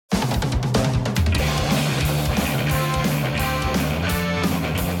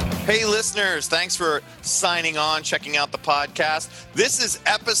Hey, listeners, thanks for signing on, checking out the podcast. This is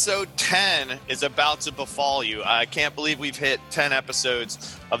episode 10 is about to befall you. I can't believe we've hit 10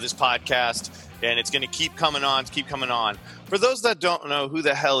 episodes of this podcast, and it's going to keep coming on, For those that don't know who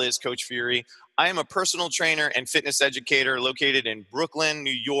the hell is Coach Fury, I am a personal trainer and fitness educator located in Brooklyn,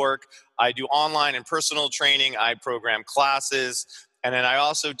 New York. I do online and personal training. I program classes, and then I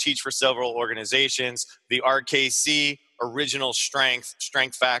also teach for several organizations, the RKC, Original Strength,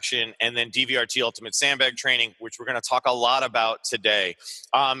 Strength Faction, and then DVRT Ultimate Sandbag Training, which we're going to talk a lot about today.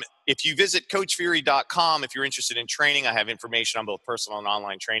 If you visit CoachFury.com, if you're interested in training, I have information on both personal and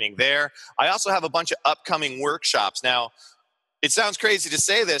online training there. I also have a bunch of upcoming workshops. Now, it sounds crazy to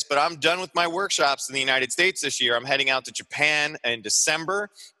say this, but I'm done with my workshops in the United States this year. I'm heading out to Japan in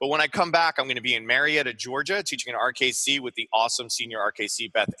December. But when I come back, I'm going to be in Marietta, Georgia, teaching an RKC with the awesome senior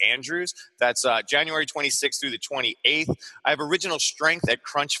RKC, Beth Andrews. That's January 26th through the 28th. I have Original Strength at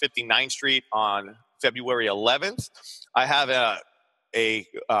Crunch 59th Street on February 11th. I have a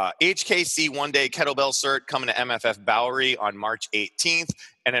HKC one-day kettlebell cert coming to MFF Bowery on March 18th,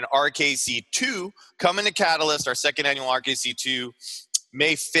 and an RKC2 coming to Catalyst, our second annual RKC2,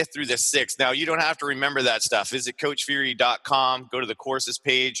 May 5th through the 6th. Now, you don't have to remember that stuff. Visit CoachFury.com, go to the courses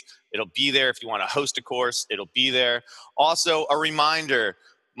page. It'll be there. If you want to host a course, it'll be there. Also, a reminder,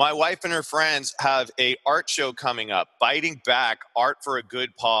 my wife and her friends have a art show coming up, Biting Back, Art for a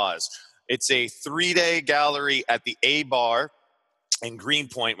Good Pause. It's a 3-day gallery at the A Bar in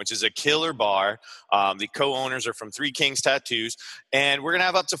Greenpoint, which is a killer bar. The co-owners are from Three Kings Tattoos. And we're going to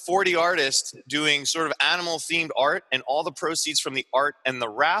have up to 40 artists doing sort of animal-themed art, and all the proceeds from the art and the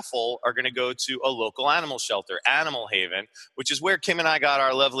raffle are going to go to a local animal shelter, Animal Haven, which is where Kim and I got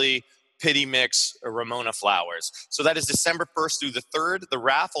our lovely Pity Mix Ramona flowers. So that is December 1st through the 3rd. The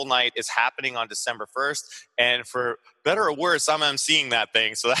raffle night is happening on December 1st. And for better or worse, I'm emceeing that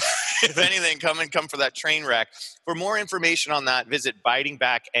thing. So that, if anything, come for that train wreck. For more information on that, visit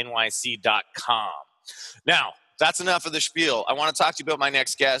bitingbacknyc.com. Now, that's enough of the spiel. I want to talk to you about my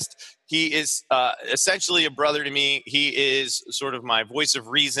next guest. He is essentially a brother to me. He is sort of my voice of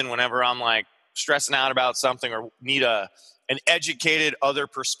reason whenever I'm like stressing out about something or need an educated other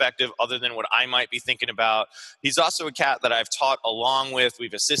perspective other than what I might be thinking about. He's also a cat that I've taught along with.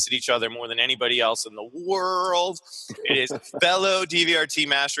 We've assisted each other more than anybody else in the world. It is fellow DVRT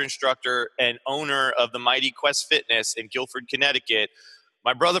master instructor and owner of the Mighty Quest Fitness in Guilford, Connecticut.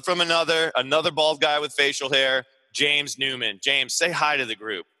 My brother from another bald guy with facial hair, James Newman. James, say hi to the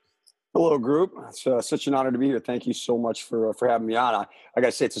group. Hello, group. It's such an honor to be here. Thank you so much for having me on. I got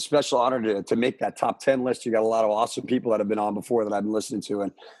to say, it's a special honor to make that top 10 list. You got a lot of awesome people that have been on before that I've been listening to,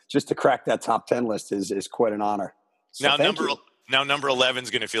 and just to crack that top 10 list is quite an honor. So Now number 11 is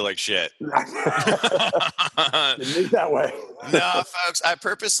going to feel like shit. Didn't think that way. No, folks, I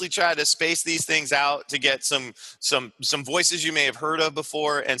purposely try to space these things out to get some voices you may have heard of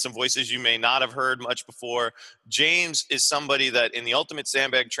before and some voices you may not have heard much before. James is somebody that in the Ultimate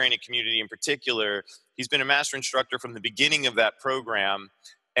Sandbag Training community in particular, he's been a master instructor from the beginning of that program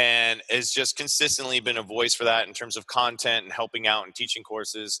and has just consistently been a voice for that in terms of content and helping out and teaching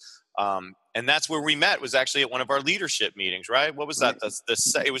courses. And that's where we met, was actually at one of our leadership meetings, right? What was that?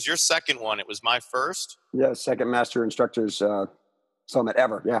 It was your second one. It was my first. Yeah, second Master Instructors Summit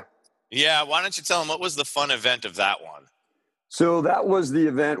ever. Yeah. Yeah. Why don't you tell them what was the fun event of that one? So that was the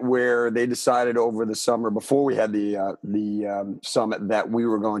event where they decided over the summer, before we had the summit, that we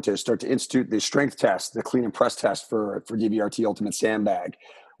were going to start to institute the strength test, the clean and press test for DVRT Ultimate Sandbag,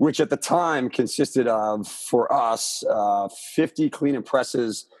 which at the time consisted of, for us, 50 clean and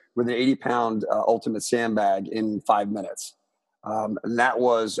presses with an 80-pound ultimate sandbag in 5 minutes. And that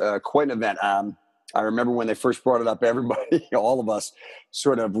was quite an event. I remember when they first brought it up, everybody, all of us,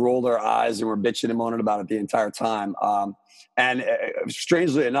 sort of rolled our eyes and were bitching and moaning about it the entire time. And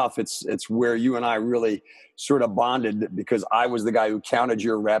strangely enough, it's where you and I really sort of bonded, because I was the guy who counted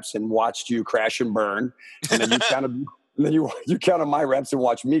your reps and watched you crash and burn. And then you counted my reps and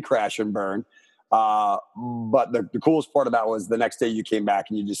watched me crash and burn. But the coolest part about it was the next day you came back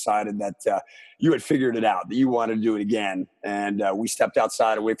and you decided that you had figured it out, that you wanted to do it again. And we stepped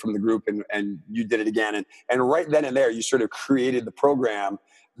outside away from the group and you did it again. And right then and there, you sort of created the program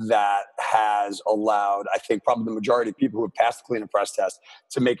that has allowed, I think, probably the majority of people who have passed the clean and press test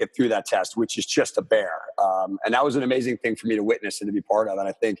to make it through that test, which is just a bear. And that was an amazing thing for me to witness and to be part of. And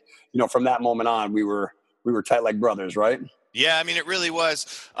I think, from that moment on, we were tight like brothers, right? Yeah, I mean, it really was.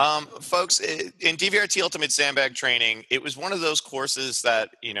 Folks, in DVRT Ultimate Sandbag Training, it was one of those courses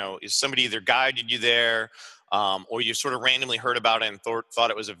that, if somebody either guided you there or you sort of randomly heard about it and thought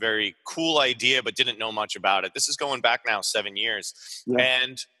it was a very cool idea but didn't know much about it. This is going back now 7 years. Yeah.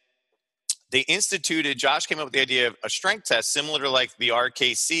 And Josh came up with the idea of a strength test similar to like the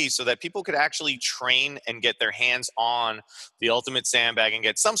RKC so that people could actually train and get their hands on the ultimate sandbag and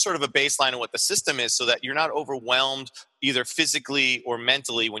get some sort of a baseline of what the system is so that you're not overwhelmed either physically or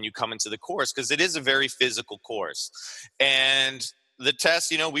mentally when you come into the course, because it is a very physical course. And the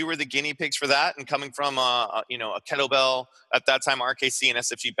test, we were the guinea pigs for that. And coming from a kettlebell at that time, RKC and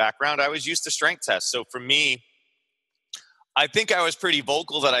SFG background, I was used to strength tests. So for me, I think I was pretty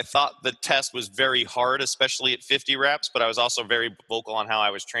vocal that I thought the test was very hard, especially at 50 reps, but I was also very vocal on how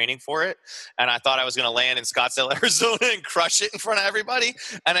I was training for it. And I thought I was going to land in Scottsdale, Arizona and crush it in front of everybody.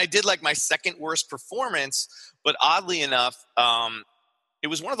 And I did like my second worst performance, but oddly enough, it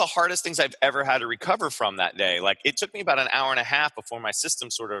was one of the hardest things I've ever had to recover from that day. Like it took me about an hour and a half before my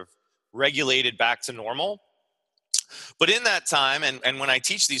system sort of regulated back to normal. But in that time, and when I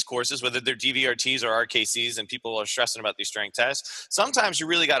teach these courses, whether they're DVRTs or RKCs, and people are stressing about these strength tests, sometimes you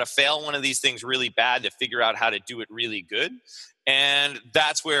really got to fail one of these things really bad to figure out how to do it really good. And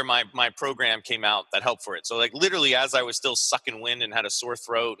that's where my program came out that helped for it. So like literally as I was still sucking wind and had a sore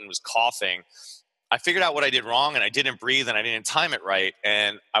throat and was coughing, I figured out what I did wrong, and I didn't breathe and I didn't time it right.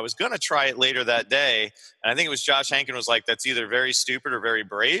 And I was going to try it later that day. And I think it was Josh Hankin was like, that's either very stupid or very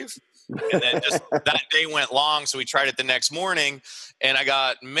brave. And then just that day went long. So we tried it the next morning and I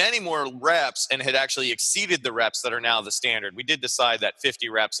got many more reps and had actually exceeded the reps that are now the standard. We did decide that 50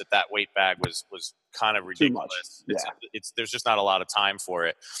 reps at that weight bag was kind of ridiculous. Yeah. There's just not a lot of time for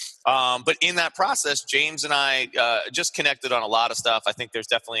it. But in that process, James and I just connected on a lot of stuff. I think there's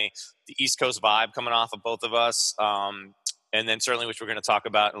definitely the East Coast vibe coming off of both of us. And then certainly, which we're going to talk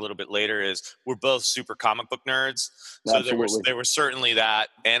about a little bit later, is we're both super comic book nerds. So there was certainly that.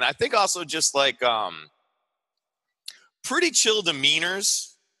 And I think also just like pretty chill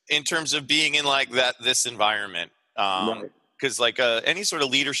demeanors in terms of being in like this environment. Because like any sort of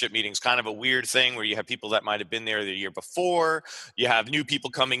leadership meeting is kind of a weird thing where you have people that might have been there the year before. You have new people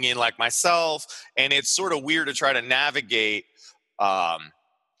coming in like myself. And it's sort of weird to try to navigate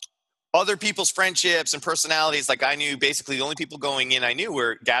other people's friendships and personalities. Like I knew basically the only people going in I knew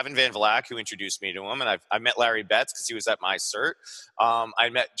were Gavin Van Vlack, who introduced me to him. And I met Larry Betts because he was at my cert. I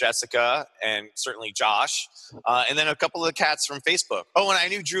met Jessica and certainly Josh. And then a couple of the cats from Facebook. Oh, and I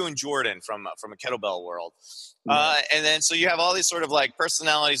knew Drew and Jordan from a kettlebell world. And then so you have all these sort of like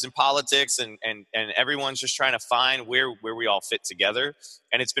personalities in politics and everyone's just trying to find where we all fit together.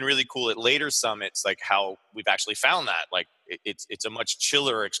 And it's been really cool at later summits, like how we've actually found that. Like it's a much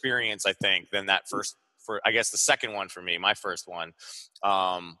chiller experience, I think, than that I guess the second one for me. My first one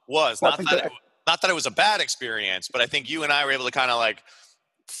was not that it was a bad experience, but I think you and I were able to kind of like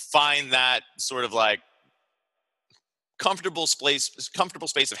find that sort of like comfortable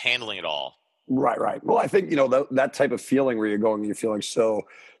space of handling it all. Right. Well, I think, that type of feeling where you're feeling so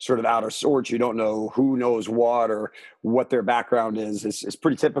sort of out of sorts, you don't know who knows what or what their background is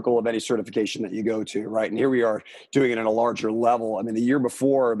pretty typical of any certification that you go to, right? And here we are doing it at a larger level. I mean, the year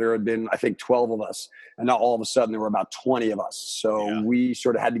before there had been, I think, 12 of us, and now all of a sudden there were about 20 of us. So we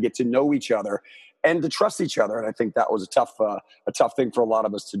sort of had to get to know each other and to trust each other. And I think that was a tough thing for a lot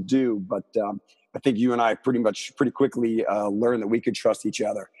of us to do. But I think you and I pretty quickly learned that we could trust each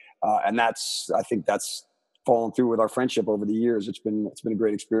other. And I think that's fallen through with our friendship over the years. It's been a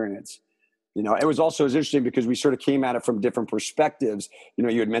great experience. It was interesting because we sort of came at it from different perspectives.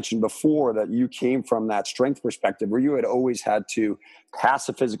 You had mentioned before that you came from that strength perspective where you had always had to pass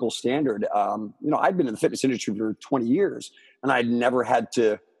a physical standard. I'd been in the fitness industry for 20 years and I'd never had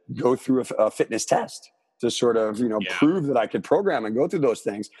to go through a fitness test to sort of, prove that I could program and go through those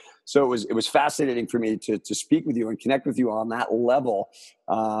things. So it was fascinating for me to speak with you and connect with you on that level,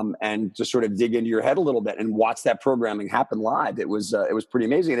 and to sort of dig into your head a little bit and watch that programming happen live. It was pretty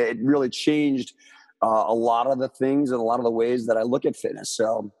amazing. It really changed a lot of the things and a lot of the ways that I look at fitness.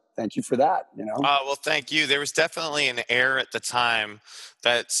 So thank you for that. Well, thank you. There was definitely an air at the time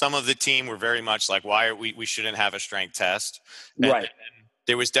that some of the team were very much like, why we shouldn't have a strength test. Right. And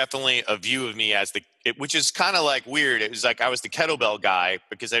there was definitely a view of me as which is kind of like weird. It was like I was the kettlebell guy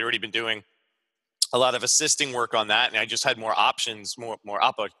because I'd already been doing a lot of assisting work on that. And I just had more options, more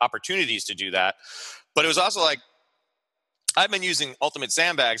opportunities to do that. But it was also like, I've been using ultimate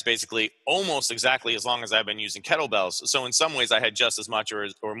sandbags basically almost exactly as long as I've been using kettlebells. So in some ways I had just as much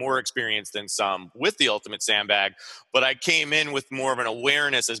or more experience than some with the ultimate sandbag, but I came in with more of an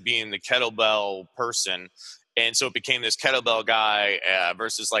awareness as being the kettlebell person. And so it became this kettlebell guy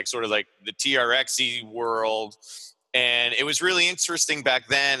versus like sort of like the TRXy world. And it was really interesting back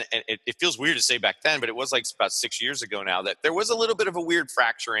then, and it feels weird to say back then, but it was like about 6 years ago now, that there was a little bit of a weird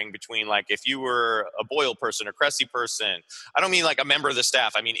fracturing between, like, if you were a Boyle person or Cressy person. I don't mean like a member of the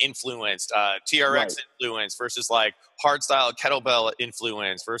staff. I mean influenced, TRX Right. influence versus like hardstyle kettlebell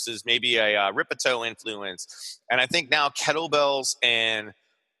influence versus maybe a Rippetoe influence. And I think now kettlebells and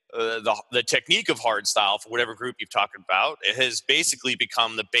the technique of hardstyle, for whatever group you've talked about, it has basically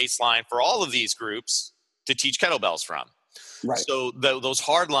become the baseline for all of these groups to teach kettlebells from. Right. So those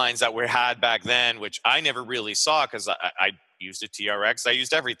hard lines that we had back then, which I never really saw because I used a TRX, I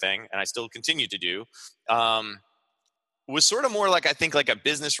used everything, and I still continue to do, was sort of more like, I think, like a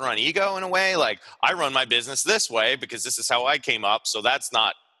business run ego in a way. Like, I run my business this way because this is how I came up, so that's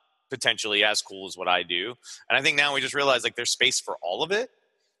not potentially as cool as what I do. And I think now we just realize, like, there's space for all of it.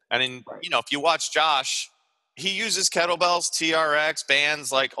 And then, Right. if you watch Josh, he uses kettlebells, TRX,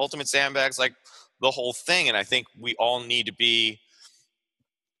 bands, like ultimate sandbags, like the whole thing. And I think we all need to be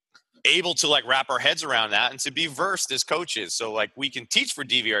able to like wrap our heads around that and to be versed as coaches. So like we can teach for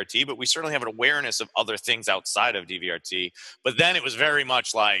DVRT, but we certainly have an awareness of other things outside of DVRT. But then it was very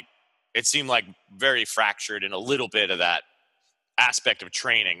much like, it seemed like very fractured in a little bit of that aspect of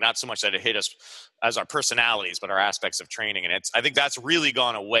training, not so much that it hit us as our personalities, but our aspects of training. And I think that's really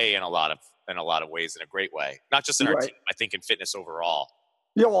gone away in a lot of ways, in a great way, not just in our Right. team, I think in fitness overall.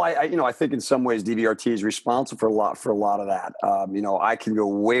 Yeah, well, I think in some ways DVRT is responsible for a lot of that. I can go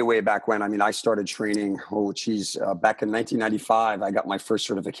way back when. I mean, I started training. Back in 1995, I got my first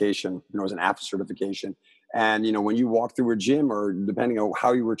certification. It was an AFA certification. And when you walk through a gym, or depending on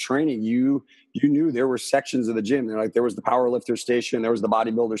how you were training, you knew there were sections of the gym. Like there was the power lifter station, there was the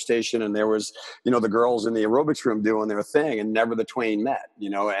bodybuilder station, and there was the girls in the aerobics room doing their thing, and never the twain met.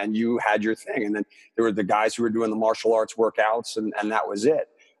 And you had your thing, and then there were the guys who were doing the martial arts workouts, and that was it.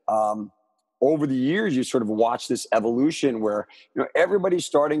 Over the years, you sort of watch this evolution where everybody's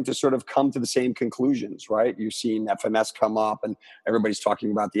starting to sort of come to the same conclusions, right? You've seen FMS come up, and everybody's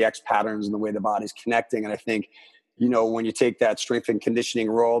talking about the X patterns and the way the body's connecting. And I think, when you take that strength and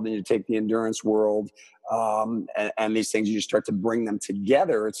conditioning world and you take the endurance world, and these things, you just start to bring them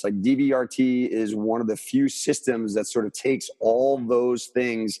together. It's like DVRT is one of the few systems that sort of takes all those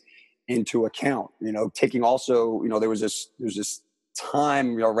things into account. Taking also, there was this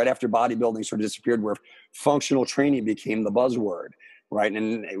time, right after bodybuilding sort of disappeared, where functional training became the buzzword, right?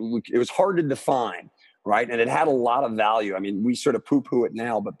 And it was hard to define, right? And it had a lot of value. I mean, we sort of poo-poo it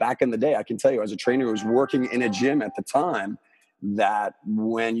now, but back in the day, I can tell you, as a trainer who was working in a gym at the time, that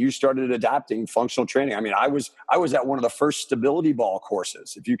when you started adapting functional training, I mean, I was at one of the first stability ball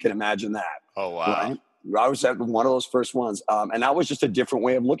courses, if you can imagine that. Oh, wow. Right? I was at one of those first ones. And that was just a different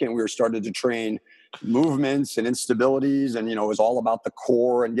way of looking. We were started to train movements and instabilities. And, it was all about the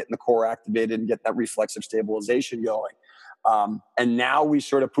core and getting the core activated and get that reflexive stabilization going. And now we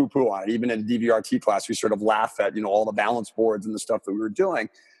sort of poo-poo on it. Even in a DVRT class, we sort of laugh at, all the balance boards and the stuff that we were doing.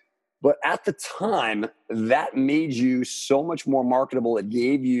 But at the time, that made you so much more marketable. It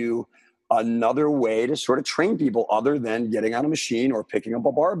gave you another way to sort of train people other than getting on a machine or picking up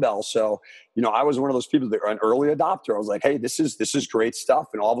a barbell. So, I was one of those people that were an early adopter. I was like, hey, this is great stuff.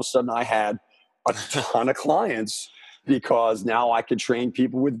 And all of a sudden I had a ton of clients because now I could train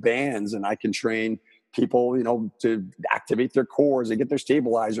people with bands, and I can train people, to activate their cores and get their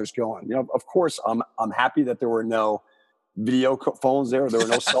stabilizers going. Of course, I'm happy that there were no video phones there. There were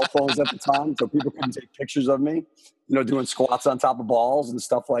no cell phones at the time, so people couldn't take pictures of me, doing squats on top of balls and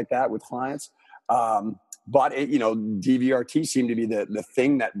stuff like that with clients. But DVRT seemed to be the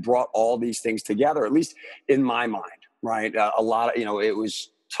thing that brought all these things together, at least in my mind, right? A lot of, it was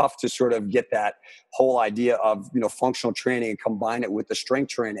tough to sort of get that whole idea of, functional training and combine it with the strength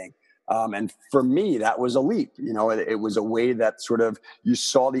training. And for me, that was a leap. It was a way that sort of you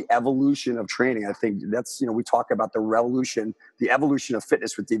saw the evolution of training. I think that's, we talk about the evolution of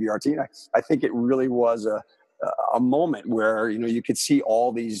fitness with DVRT. And I think it really was a moment where, you could see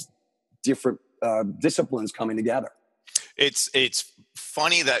all these different disciplines coming together. It's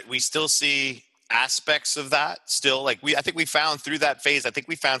funny that we still see aspects of that still. Like I think we found through that phase, I think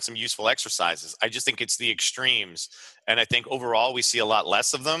we found some useful exercises. I just think it's the extremes. And I think overall we see a lot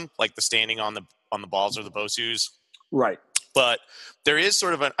less of them, like the standing on the balls or the BOSUs. Right. But there is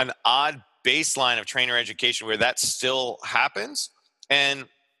sort of an odd baseline of trainer education where that still happens. And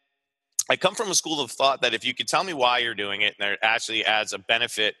I come from a school of thought that if you could tell me why you're doing it, and it actually adds a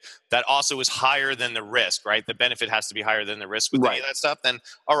benefit that also is higher than the risk, right? The benefit has to be higher than the risk with any of that stuff, then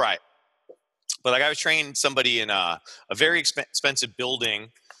all right. But like I was training somebody in a very expensive building,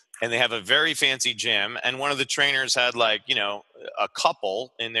 and they have a very fancy gym. And one of the trainers had a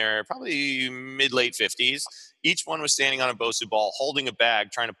couple in their probably mid-late 50s. Each one was standing on a Bosu ball, holding a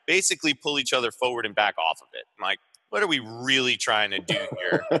bag, trying to basically pull each other forward and back off of it. I'm like, what are we really trying to do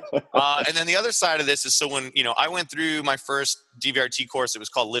here? And then the other side of this is, so when, I went through my first DVRT course, it was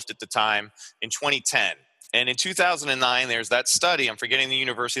called Lift at the time, in 2010. And in 2009, there's that study, I'm forgetting the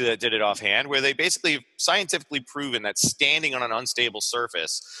university that did it offhand, where they basically scientifically proven that standing on an unstable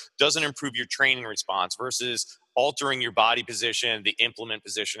surface doesn't improve your training response versus altering your body position, the implement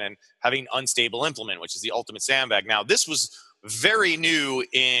position, and having unstable implement, which is the ultimate sandbag. Now, this was very new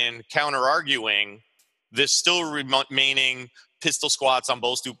in counter-arguing this still remaining pistol squats on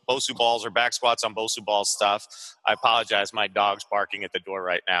Bosu balls or back squats on Bosu balls stuff. I apologize. My dog's barking at the door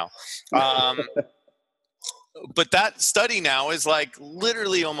right now. But that study now is like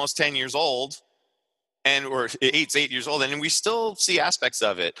literally almost 10 years old, or it's 8 years old, and we still see aspects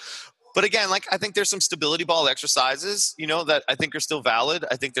of it. But again, like, I think there's some stability ball exercises, that I think are still valid.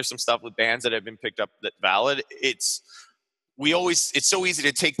 I think there's some stuff with bands that have been picked up that valid. It's so easy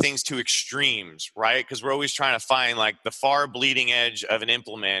to take things to extremes, right? Because we're always trying to find like the far bleeding edge of an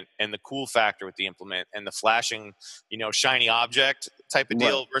implement and the cool factor with the implement and the flashing, shiny object type of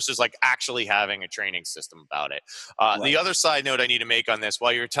deal, versus like actually having a training system about it. The other side note I need to make on this,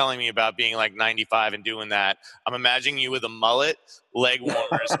 while you're telling me about being like 95 and doing that, I'm imagining you with a mullet, leg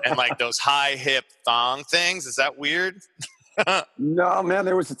warmers, and like those high hip thong things. Is that weird? No, man,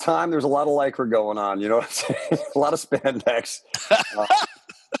 there was a time, there was a lot of Lycra going on, a lot of spandex.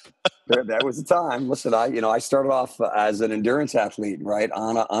 That was the time. Listen, I started off as an endurance athlete, right,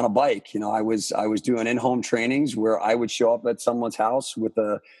 on a bike. I was doing in-home trainings where I would show up at someone's house with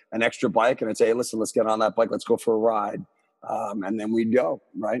an extra bike, and I'd say, hey, listen, let's get on that bike, let's go for a ride, and then we'd go,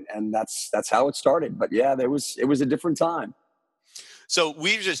 right, and that's how it started. But yeah, it was a different time. So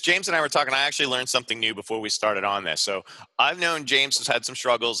James and I were talking, I actually learned something new before we started on this. So I've known James has had some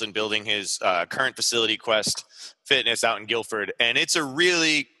struggles in building his current facility, Quest Fitness, out in Guilford. And it's a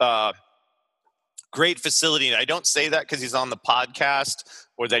really great facility. And I don't say that because he's on the podcast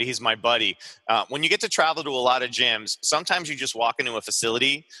or that he's my buddy. When you get to travel to a lot of gyms, sometimes you just walk into a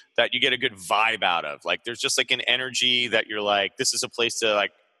facility that you get a good vibe out of. Like, there's just like an energy that you're like, this is a place to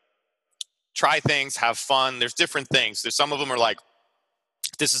like try things, have fun. There's different things. There's some of them are like,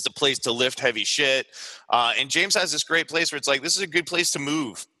 this is the place to lift heavy shit. And James has this great place where it's like, this is a good place to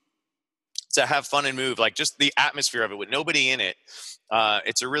move, to have fun and move. Like, just the atmosphere of it with nobody in it.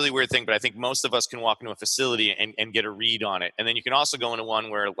 It's a really weird thing, but I think most of us can walk into a facility and get a read on it. And then you can also go into one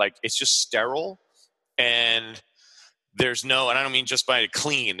where like, it's just sterile and there's no, and I don't mean just by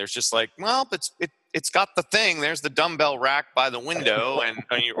clean. There's just like, well, it's got the thing. There's the dumbbell rack by the window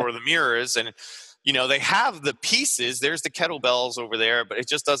or the mirrors, and they have the pieces. There's the kettlebells over there, but it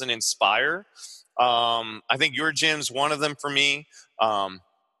just doesn't inspire. I think your gym's one of them for me. Well,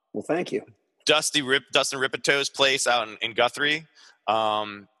 thank you. Dustin Ripetoe's place out in Guthrie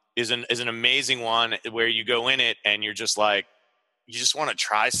is an amazing one where you go in it and you're just like, you just want to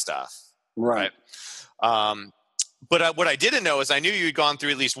try stuff. Right. But what I didn't know is I knew you'd gone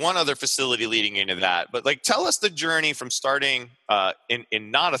through at least one other facility leading into that. But like, tell us the journey from starting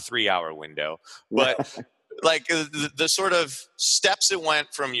in not a 3-hour window, but like the sort of steps it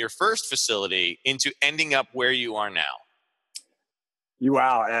went from your first facility into ending up where you are now.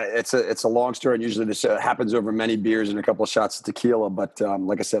 Wow, it's a long story, and usually this happens over many beers and a couple of shots of tequila. But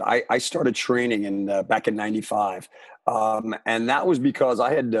like I said, I started training back in '95, and that was because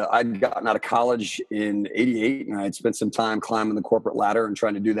I'd gotten out of college in '88, and I had spent some time climbing the corporate ladder and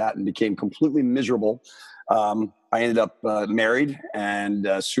trying to do that, and became completely miserable. I ended up married, and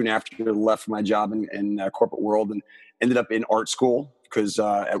soon after left my job in corporate world and ended up in art school because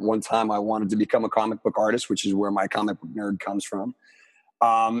at one time I wanted to become a comic book artist, which is where my comic book nerd comes from.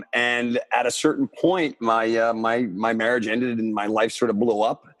 And at a certain point, my marriage ended and my life sort of blew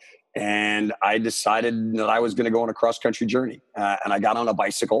up. And I decided that I was going to go on a cross country journey. And I got on a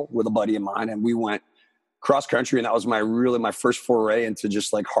bicycle with a buddy of mine, and we went cross country. And that was my first foray into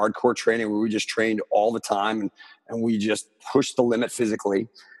just like hardcore training, where we just trained all the time and we just pushed the limit physically.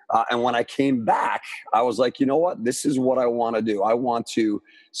 And when I came back, I was like, you know what? This is what I want to do. I want to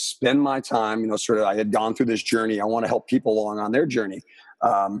spend my time, I had gone through this journey. I want to help people along on their journey.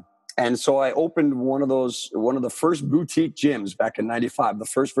 And so I opened one of the first boutique gyms back in '95, the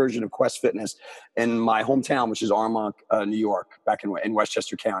first version of Quest Fitness in my hometown, which is Armonk, New York, back in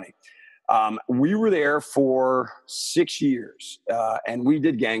Westchester County. We were there for 6 years, and we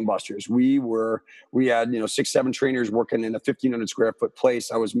did gangbusters. We had 6-7 trainers working in a 1,500 square foot place.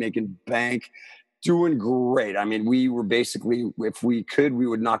 I was making bank, doing great. I mean, we were basically, if we could, we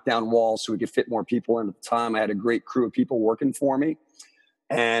would knock down walls so we could fit more people in. At the time, I had a great crew of people working for me.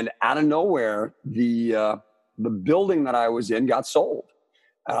 And out of nowhere, the the building that I was in got sold.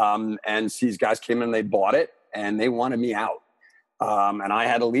 And these guys came in and they bought it and they wanted me out. And I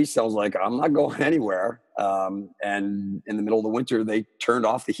had a lease. I was like, I'm not going anywhere. And in the middle of the winter, they turned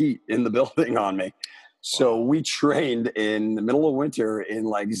off the heat in the building on me. So we trained in the middle of winter in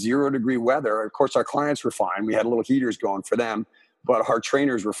like 0-degree weather. Of course, our clients were fine. We had little heaters going for them, but our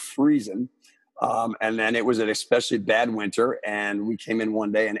trainers were freezing. And then it was an especially bad winter. And we came in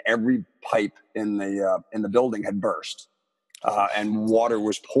one day and every pipe in the building had burst. And water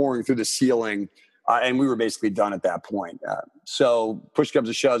was pouring through the ceiling. And we were basically done at that point. So push comes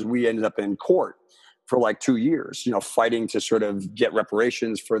to shove, we ended up in court for like 2 years, fighting to sort of get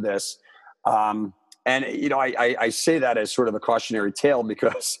reparations for this. And, I say that as sort of a cautionary tale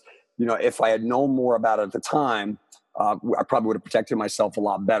because, if I had known more about it at the time, I probably would have protected myself a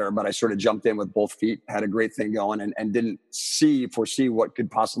lot better. But I sort of jumped in with both feet, had a great thing going, and didn't foresee what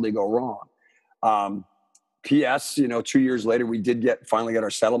could possibly go wrong. P.S., 2 years later, we did finally get our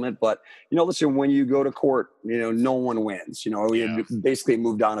settlement. But, listen, when you go to court, no one wins. We had basically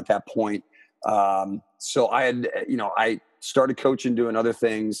moved on at that point. So I had, I started coaching, doing other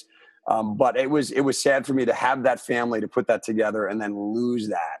things. But it was sad for me to have that family, to put that together and then lose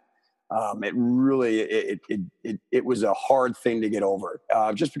that. It really, it was a hard thing to get over,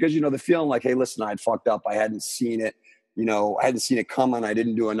 just because, the feeling like, hey, listen, I had fucked up. I hadn't seen it, I hadn't seen it coming. I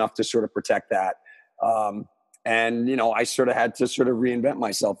didn't do enough to sort of protect that. And, I sort of had to sort of reinvent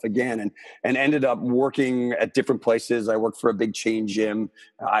myself again and ended up working at different places. I worked for a big chain gym.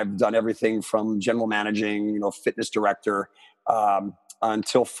 I've done everything from general managing, fitness director,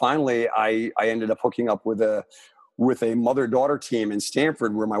 until finally I ended up hooking up with a mother-daughter team in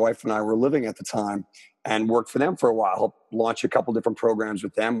Stanford where my wife and I were living at the time, and worked for them for a while, helped launch a couple different programs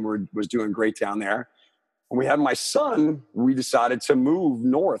with them. Was doing great down there. When we had my son, we decided to move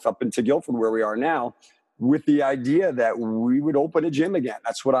north up into Guilford where we are now, with the idea that we would open a gym again.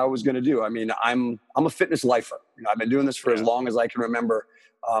 That's what I was going to do. I mean, I'm a fitness lifer. I've been doing this for as long as I can remember.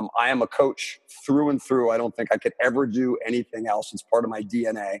 I am a coach through and through. I don't think I could ever do anything else. It's part of my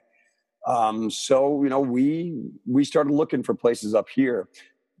DNA. So, we started looking for places up here.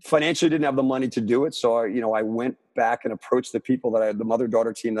 Financially didn't have the money to do it. So, I went back and approached the people the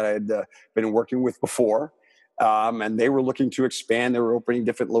mother-daughter team that I had been working with before. And they were looking to expand. They were opening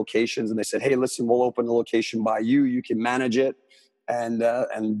different locations. And they said, hey, listen, we'll open the location by you. You can manage it. And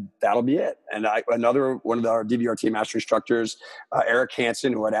that'll be it. And another one of our DVRT master instructors, Eric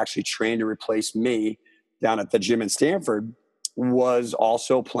Hansen, who had actually trained to replace me down at the gym in Stanford, was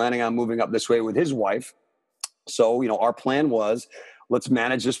also planning on moving up this way with his wife. So, our plan was, let's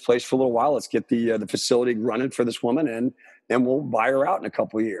manage this place for a little while. Let's get the facility running for this woman, and then we'll buy her out in a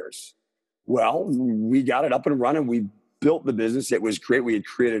couple of years. Well, we got it up and running. We built the business. It was great. We had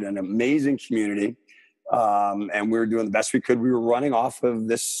created an amazing community. And we were doing the best we could. We were running off of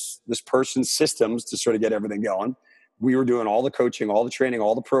this person's systems to sort of get everything going. We were doing all the coaching, all the training,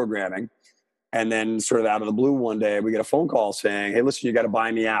 all the programming. And then sort of out of the blue one day, we get a phone call saying, hey, listen, you got to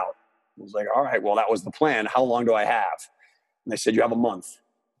buy me out. I was like, all right, well, that was the plan. How long do I have? And they said, you have a month.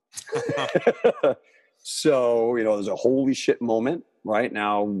 So, there's a holy shit moment right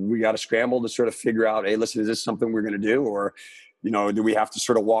now. We got to scramble to sort of figure out, hey, listen, is this something we're going to do? Or, do we have to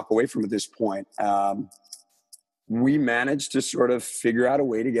sort of walk away from it at this point? We managed to sort of figure out a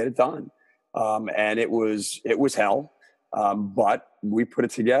way to get it done. And it was hell. But we put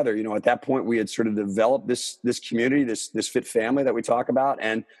it together. At that point, we had sort of developed this community, this fit family that we talk about.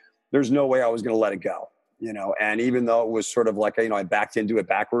 And there's no way I was going to let it go. And even though it was sort of like, I backed into it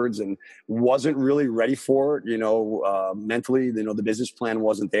backwards and wasn't really ready for it, mentally, the business plan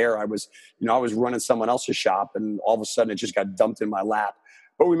wasn't there. I was running someone else's shop, and all of a sudden it just got dumped in my lap,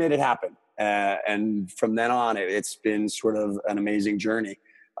 but we made it happen. And from then on, it's been sort of an amazing journey.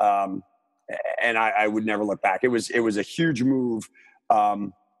 And I would never look back. It was a huge move.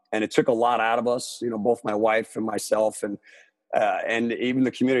 And it took a lot out of us, both my wife and myself, and even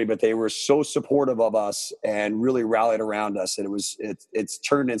the community, but they were so supportive of us and really rallied around us. And it's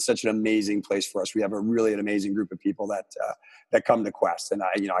turned in such an amazing place for us. We have an amazing group of people that come to Quest, and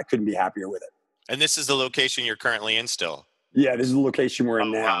I couldn't be happier with it. And this is the location you're currently in still? Yeah, this is the location we're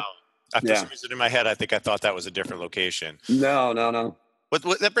in now. Wow. For some reason in my head, I thought that was a different location. No.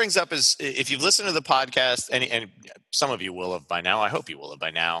 What that brings up is, if you've listened to the podcast, and some of you will have by now, I hope you will have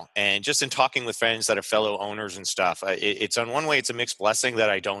by now, and just in talking with friends that are fellow owners and stuff, it's on one way, it's a mixed blessing that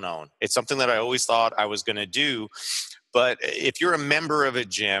I don't own. It's something that I always thought I was going to do. But if you're a member of a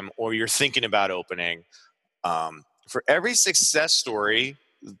gym or you're thinking about opening, for every success story,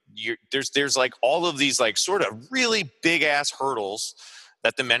 there's like all of these like sort of really big ass hurdles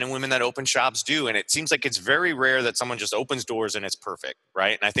that the men and women that open shops do. And it seems like it's very rare that someone just opens doors and it's perfect,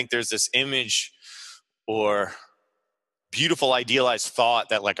 right? And I think there's this image or beautiful idealized thought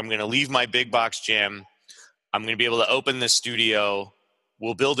that like, I'm going to leave my big box gym, I'm going to be able to open this studio,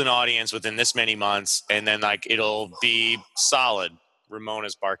 we'll build an audience within this many months, and then like it'll be solid.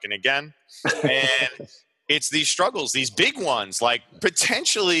 Ramona's barking again. And it's these struggles, these big ones, like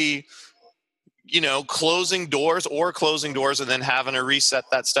potentially, closing doors and then having to reset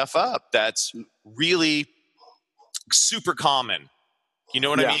that stuff up. That's really super common. You know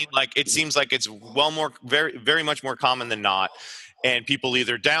what I mean? Like, it seems like it's very, very much more common than not. And people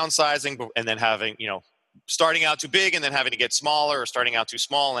either downsizing and then having, starting out too big and then having to get smaller, or starting out too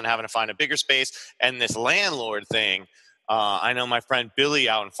small and having to find a bigger space. And this landlord thing, I know my friend Billy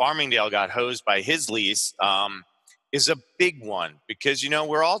out in Farmingdale got hosed by his lease, is a big one because,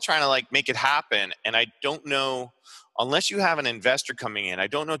 we're all trying to like make it happen. And I don't know, unless you have an investor coming in, I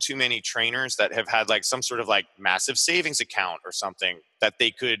don't know too many trainers that have had like some sort of like massive savings account or something that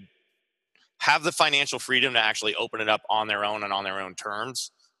they could have the financial freedom to actually open it up on their own and on their own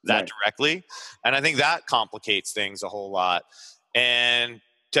terms directly. And I think that complicates things a whole lot. And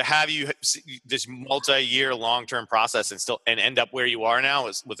to have you this multi-year long-term process and end up where you are now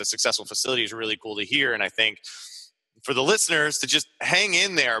with a successful facility is really cool to hear. And I think for the listeners to just hang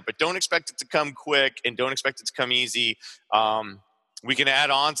in there, but don't expect it to come quick and don't expect it to come easy. We can add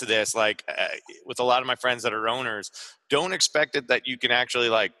on to this, like with a lot of my friends that are owners, don't expect it that you can actually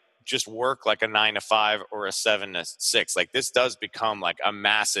like just work like a 9 to 5 or a 7 to 6. Like this does become like a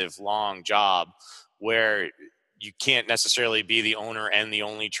massive long job where you can't necessarily be the owner and the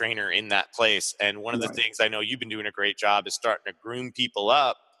only trainer in that place. And one of the things I know you've been doing a great job is starting to groom people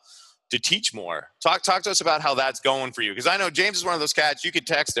up to teach more. Talk to us about how that's going for you. Because I know James is one of those cats, you could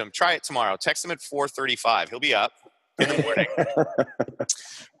text him, try it tomorrow. Text him at 4:35. He'll be up in the morning.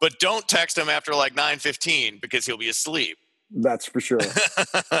 But don't text him after like 9:15 because he'll be asleep. That's for sure.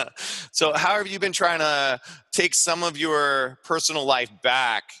 So how have you been trying to take some of your personal life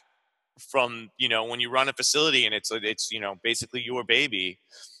back from, when you run a facility and it's basically your baby,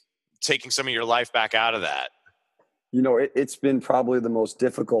 taking some of your life back out of that? It's been probably the most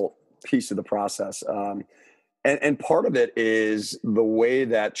difficult piece of the process. And part of it is the way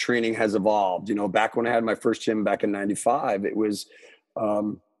that training has evolved. Back when I had my first gym back in 95, it was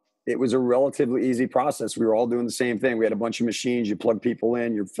a relatively easy process. We were all doing the same thing. We had a bunch of machines. You plug people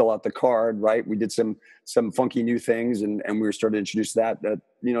in, you fill out the card, right? We did some funky new things, and we were starting to introduce that.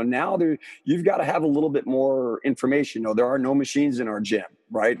 Now you've got to have a little bit more information. There are no machines in our gym,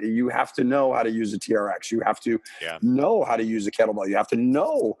 right? You have to know how to use a TRX. You have to know how to use a kettlebell. You have to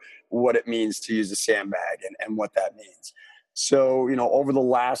know what it means to use a sandbag and what that means. So, over the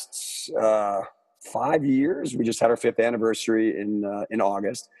last 5 years, we just had our 5th anniversary in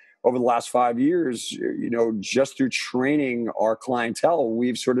August. Over the last 5 years, just through training our clientele,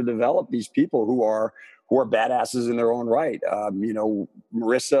 we've sort of developed these people who are badasses in their own right.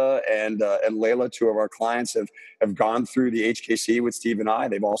 Marissa and Layla, 2 of our clients, have gone through the HKC with Steve and I.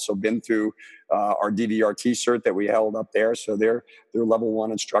 They've also been through our DVRT cert that we held up there. So they're level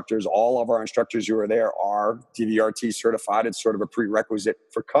 1 instructors. All of our instructors who are there are DVRT certified. It's sort of a prerequisite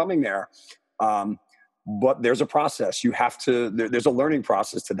for coming there. But there's a process. There's a learning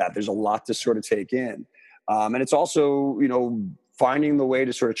process to that. There's a lot to sort of take in. And it's also, finding the way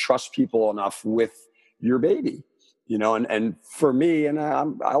to sort of trust people enough with your baby, and for me, and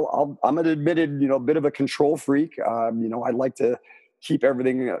I'm an admitted, bit of a control freak. I like to keep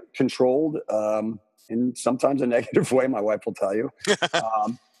everything controlled, in sometimes a negative way, my wife will tell you,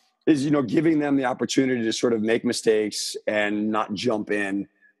 is, giving them the opportunity to sort of make mistakes and not jump in.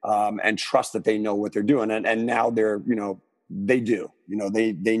 And trust that they know what they're doing. And now they do,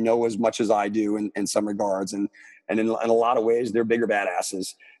 they know as much as I do in some regards. And in a lot of ways, they're bigger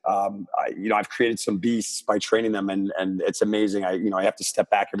badasses. I've created some beasts by training them, and it's amazing. I have to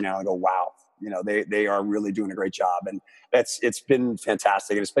step back every now and go, wow, they are really doing a great job. And it's been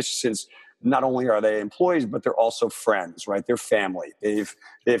fantastic. And especially since not only are they employees, but they're also friends, right? They're family.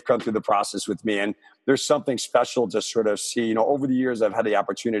 They've come through the process with me. And there's something special to sort of see, over the years, I've had the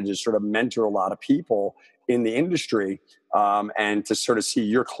opportunity to sort of mentor a lot of people in the industry, and to sort of see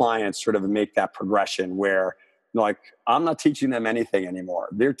your clients sort of make that progression where, like, I'm not teaching them anything anymore.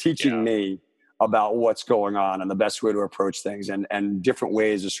 They're teaching me about what's going on and the best way to approach things, and different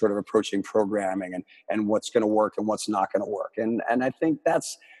ways of sort of approaching programming and what's going to work and what's not going to work. And I think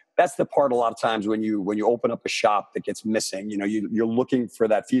that's the part a lot of times when you open up a shop that gets missing. You're looking for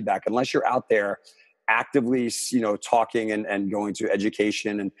that feedback. Unless you're out there actively, talking and going to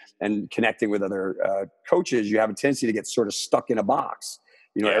education and connecting with other coaches, you have a tendency to get sort of stuck in a box.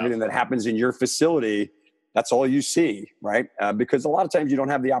 Yeah. Everything that happens in your facility, that's all you see, right? Because a lot of times you don't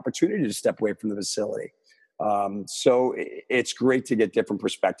have the opportunity to step away from the facility. So it's great to get different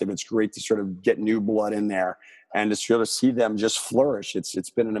perspective. It's great to sort of get new blood in there and to sort of see them just flourish. It's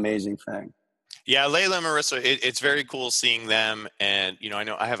been an amazing thing. Yeah, Layla and Marissa, it's very cool seeing them. And, I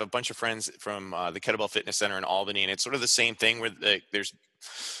know I have a bunch of friends from the Kettlebell Fitness Center in Albany, and it's sort of the same thing where there's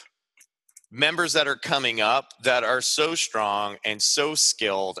members that are coming up that are so strong and so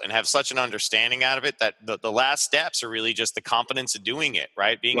skilled and have such an understanding out of it that the last steps are really just the confidence of doing it,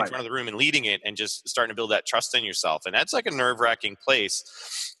 right? Being in front of the room and leading it and just starting to build that trust in yourself. And that's like a nerve-wracking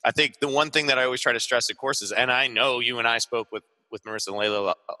place. I think the one thing that I always try to stress at courses, and I know you and I spoke with Marissa and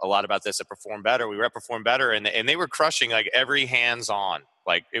Layla a lot about this at Perform Better. We were at Perform Better, and they were crushing like every hands-on.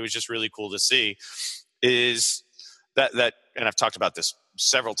 Like, it was just really cool to see. Is that and I've talked about this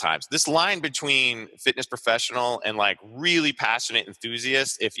several times, this line between fitness professional and like really passionate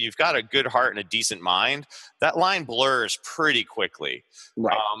enthusiast, if you've got a good heart and a decent mind, that line blurs pretty quickly.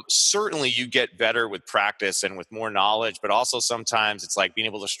 Right. Certainly you get better with practice and with more knowledge, but also sometimes it's like being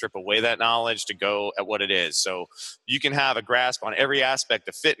able to strip away that knowledge to go at what it is. So you can have a grasp on every aspect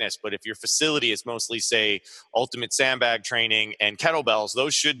of fitness, but if your facility is mostly, say, ultimate sandbag training and kettlebells,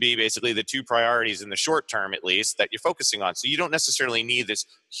 those should be basically the two priorities in the short term, at least, that you're focusing on. So you don't necessarily need this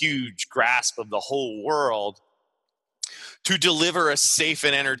huge grasp of the whole world to deliver a safe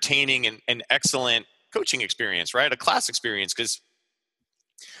and entertaining and excellent coaching experience, right? A class experience, because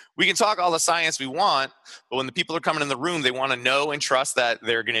we can talk all the science we want, but when the people are coming in the room, they want to know and trust that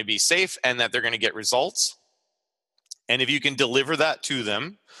they're going to be safe and that they're going to get results. And if you can deliver that to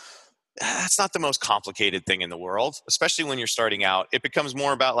them, that's not the most complicated thing in the world, especially when you're starting out. It becomes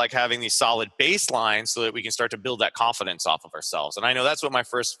more about like having these solid baselines so that we can start to build that confidence off of ourselves. And I know that's what my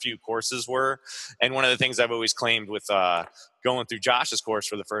first few courses were. And one of the things I've always claimed with going through Josh's course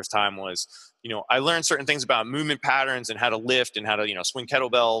for the first time was, I learned certain things about movement patterns and how to lift and how to, swing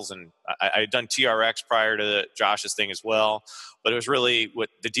kettlebells. And I had done TRX prior to Josh's thing as well. But it was really what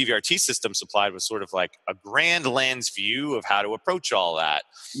the DVRT system supplied was sort of like a grand lens view of how to approach all that.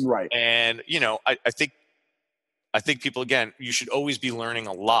 Right. And, I think people, again, you should always be learning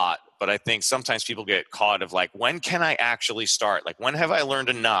a lot. But I think sometimes people get caught of like, when can I actually start? Like, when have I learned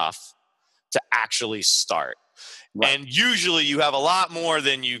enough to actually start? Right. And usually you have a lot more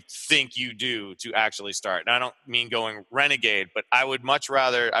than you think you do to actually start. And I don't mean going renegade, but I would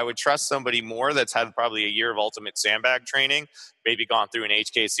trust somebody more that's had probably a year of ultimate sandbag training, maybe gone through an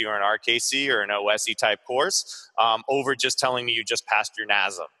HKC or an RKC or an OSE type course, over just telling me you just passed your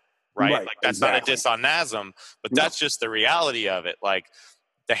NASM, right? Like, that's exactly. Not a diss on NASM, but that's just the reality of it. Like,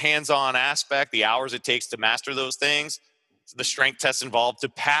 the hands-on aspect, the hours it takes to master those things, the strength tests involved to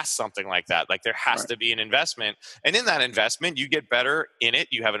pass something like that. Like, there has to be an investment. And in that investment, you get better in it.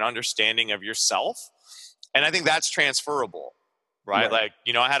 You have an understanding of yourself. And I think that's transferable, right? Like,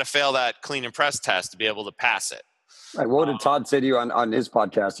 I had to fail that clean and press test to be able to pass it. Right. What did Todd say to you on his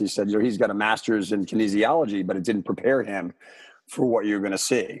podcast? He said, he's got a master's in kinesiology, but it didn't prepare him for what you're going to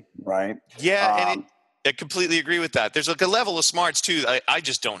see, right? Yeah, and I completely agree with that. There's like a level of smarts too I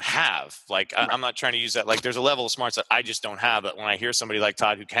just don't have. Like, I'm not trying to use that. Like, there's a level of smarts that I just don't have. But when I hear somebody like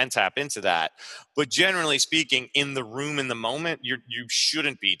Todd who can tap into that, but generally speaking, in the room, in the moment, you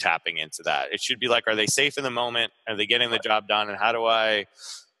shouldn't be tapping into that. It should be like, are they safe in the moment? Are they getting the job done? And how do I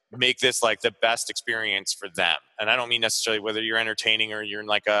make this like the best experience for them? And I don't mean necessarily whether you're entertaining or you're in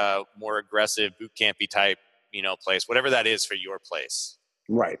like a more aggressive boot campy type, place, whatever that is for your place.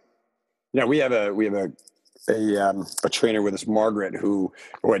 Right. Yeah, we have a trainer with us, Margaret, who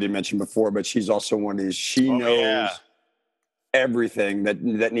I didn't mention before, but she's also one of these. She knows everything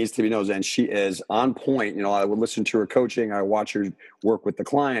that needs to be known, and she is on point. I would listen to her coaching. I watch her work with the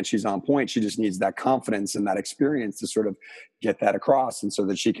client. She's on point. She just needs that confidence and that experience to sort of get that across, and so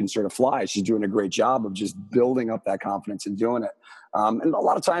that she can sort of fly. She's doing a great job of just building up that confidence and doing it. And a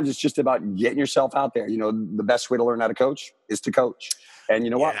lot of times it's just about getting yourself out there. The best way to learn how to coach is to coach. And you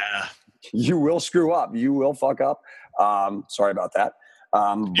know what? You will screw up. You will fuck up. Sorry about that.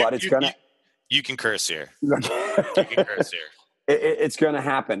 But it's going to... You can curse here. You can curse here. It's going to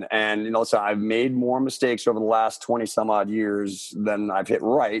happen. And, so I've made more mistakes over the last 20 some odd years than I've hit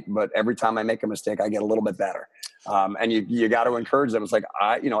right. But every time I make a mistake, I get a little bit better. And you got to encourage them. It's like,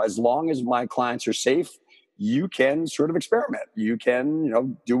 as long as my clients are safe, you can sort of experiment. You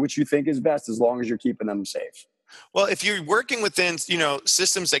can, do what you think is best as long as you're keeping them safe. Well, if you're working within,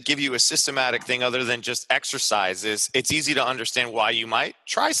 systems that give you a systematic thing other than just exercises, it's easy to understand why you might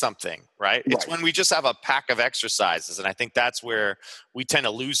try something, right? It's when we just have a pack of exercises. And I think that's where we tend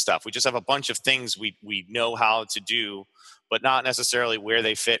to lose stuff. We just have a bunch of things we know how to do, but not necessarily where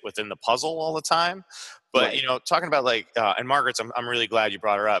they fit within the puzzle all the time. But, talking about and Margaret's, I'm really glad you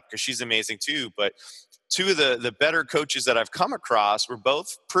brought her up because she's amazing too. But two of the better coaches that I've come across were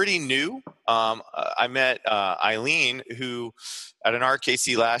both pretty new. I met Eileen, who at an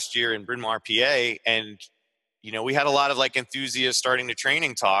RKC last year in Bryn Mawr, PA, and we had a lot of enthusiasts starting to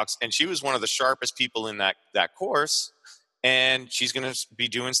training talks, and she was one of the sharpest people in that course. And she's going to be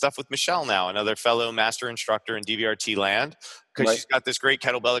doing stuff with Michelle now, another fellow master instructor in DVRT land, because she's got this great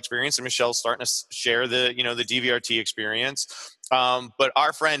kettlebell experience, and Michelle's starting to share the the DVRT experience. But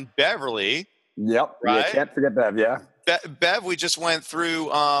our friend Beverly. Yep. Right? You can't forget Bev, yeah. Bev, we just went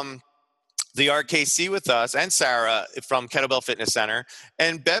through the RKC with us, and Sarah from Kettlebell Fitness Center.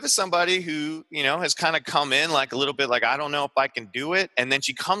 And Bev is somebody who, has kind of come in a little bit I don't know if I can do it. And then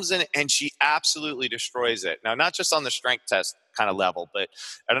she comes in and she absolutely destroys it. Now, not just on the strength test kind of level, but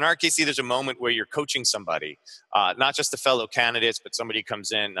at an RKC, there's a moment where you're coaching somebody, not just the fellow candidates, but somebody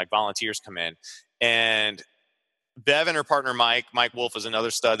comes in, volunteers come in. And Bev and her partner, Mike Wolf, is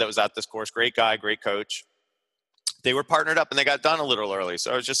another stud that was at this course. Great guy, great coach. They were partnered up and they got done a little early.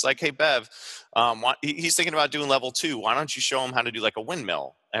 So I was just like, hey, Bev, he's thinking about doing level 2. Why don't you show him how to do a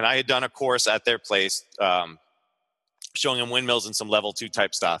windmill? And I had done a course at their place showing him windmills and some level 2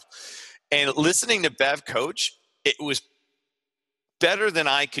 type stuff. And listening to Bev coach, it was better than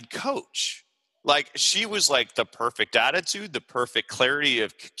I could coach. She was the perfect attitude, the perfect clarity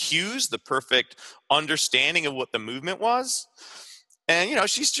of cues, the perfect understanding of what the movement was. And,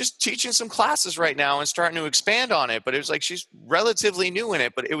 she's just teaching some classes right now and starting to expand on it. But it was she's relatively new in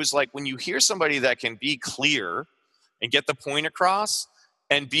it. But it was when you hear somebody that can be clear and get the point across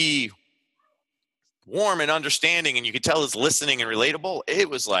and be warm and understanding, and you could tell is listening and relatable, it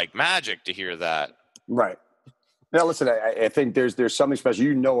was magic to hear that. Right. Now, listen, I think there's something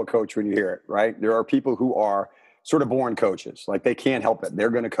special. A coach when you hear it, right? There are people who are sort of born coaches. They can't help it. They're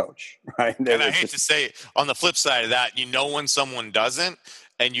going to coach, right? And I hate to say it, on the flip side of that, when someone doesn't,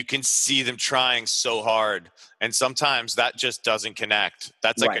 and you can see them trying so hard. And sometimes that just doesn't connect.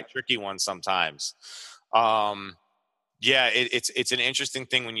 That's a tricky one sometimes. It's an interesting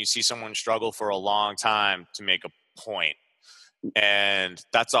thing when you see someone struggle for a long time to make a point. And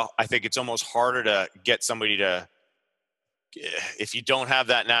I think it's almost harder to get somebody to, if you don't have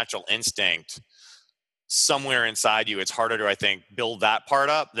that natural instinct somewhere inside you, it's harder to, I think, build that part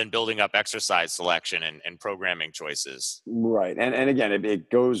up than building up exercise selection and programming choices. Right. And again, it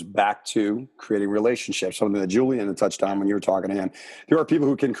goes back to creating relationships, something that Julian touched on when you were talking to him. There are people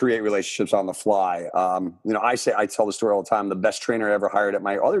who can create relationships on the fly. I tell the story all the time. The best trainer I ever hired at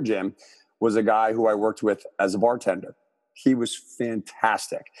my other gym was a guy who I worked with as a bartender. He was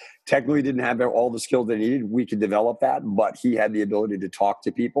fantastic. Technically didn't have all the skills they needed. We could develop that, but he had the ability to talk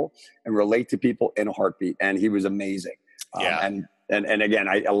to people and relate to people in a heartbeat. And he was amazing. And again,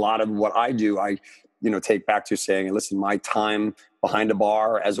 a lot of what I do, I take back to saying, listen, my time behind a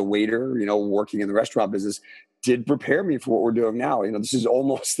bar as a waiter, working in the restaurant business did prepare me for what we're doing now. This is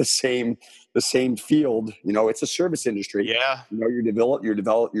almost the same field. It's a service industry. Yeah.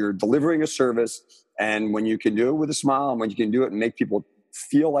 You're delivering a service. And when you can do it with a smile, and when you can do it and make people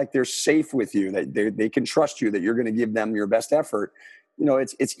feel like they're safe with you, that they can trust you, that you're going to give them your best effort,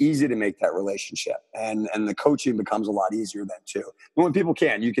 it's easy to make that relationship. And the coaching becomes a lot easier then too. And when people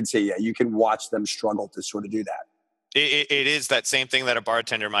can, you can say, you can watch them struggle to sort of do that. It is that same thing that a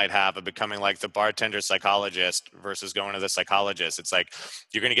bartender might have of becoming the bartender psychologist versus going to the psychologist. It's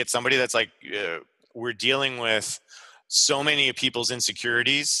you're going to get somebody that's we're dealing with so many of people's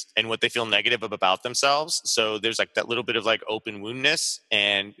insecurities and what they feel negative about themselves. So there's that little bit of open woundness,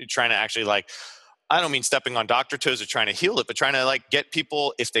 and trying to actually I don't mean stepping on doctor toes or trying to heal it, but trying to get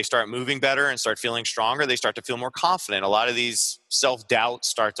people, if they start moving better and start feeling stronger, they start to feel more confident. A lot of these self-doubts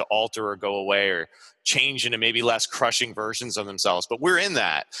start to alter or go away or change into maybe less crushing versions of themselves. But we're in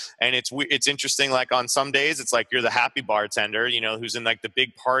that. And it's interesting. On some days, it's you're the happy bartender, who's in the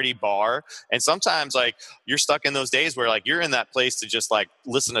big party bar. And sometimes you're stuck in those days where you're in that place to just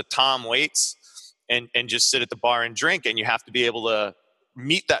listen to Tom Waits and just sit at the bar and drink. And you have to be able to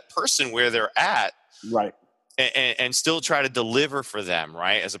meet that person where they're at. Right. And still try to deliver for them,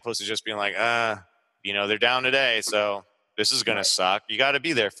 right? As opposed to just being they're down today, so this is going to suck. You got to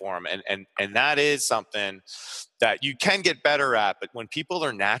be there for them. And that is something that you can get better at. But when people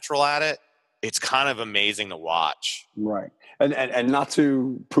are natural at it, it's kind of amazing to watch. Right. And not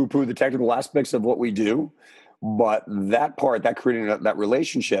to poo-poo the technical aspects of what we do, But that part, that creating that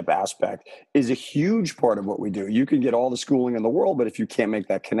relationship aspect is a huge part of what we do. You can get all the schooling in the world, but if you can't make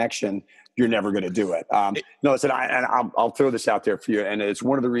that connection, you're never going to do it. No, listen, I'll throw this out there for you. And it's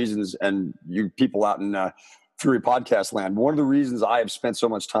one of the reasons, and you people out in Fury podcast land, one of the reasons I have spent so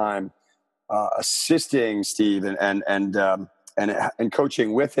much time assisting Steve and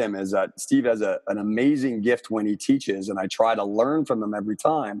coaching with him is that Steve has an amazing gift when he teaches, and I try to learn from him every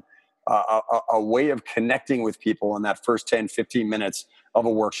time. A way of connecting with people in that first 10, 15 minutes of a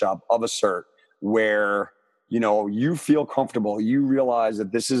workshop, of a cert, where, you feel comfortable. You realize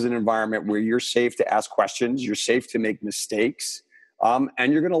that this is an environment where you're safe to ask questions. You're safe to make mistakes.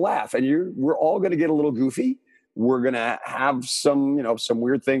 And you're going to laugh. And we're all going to get a little goofy. We're going to have some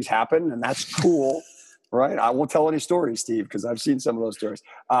weird things happen, and that's cool. Right. I won't tell any stories, Steve, because I've seen some of those stories.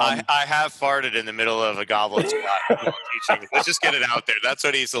 I have farted in the middle of a goblet squat while teaching. Let's just get it out there. That's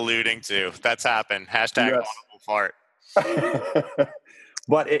what he's alluding to. That's happened. Hashtag audible fart.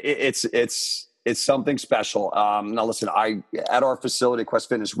 But it's something special. Now, listen, at our facility, Quest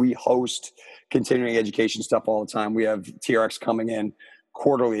Fitness, we host continuing education stuff all the time. We have TRX coming in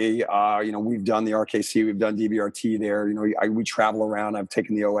quarterly. We've done the RKC, we've done DBRT there. We travel around. I've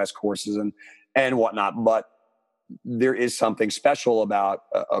taken the OS courses and whatnot, but there is something special about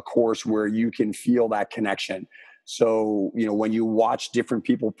a course where you can feel that connection. So, when you watch different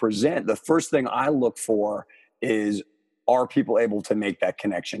people present, the first thing I look for is, are people able to make that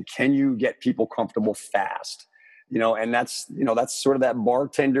connection? Can you get people comfortable fast? And that's sort of that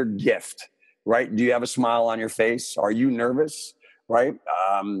bartender gift, right? Do you have a smile on your face? Are you nervous? Right?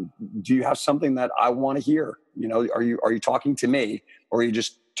 Do you have something that I want to hear? Are you talking to me, or are you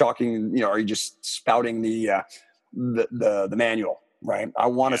just talking? Are you just spouting the manual? Right? I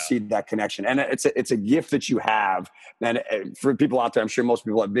want to see that connection, and it's a gift that you have. And for people out there, I'm sure most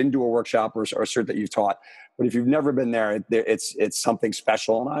people have been to a workshop or a cert that you've taught, but if you've never been there, it's something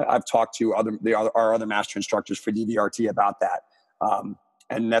special. And I've talked to our other master instructors for DBRT about that,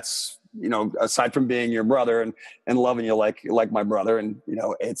 and that's. Aside from being your brother and loving you like my brother, and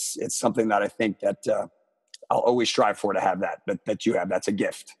it's something that I think that I'll always strive for, to have that you have. That's a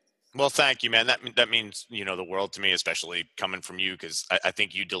gift. Well, thank you, man. That means the world to me, especially coming from you, because I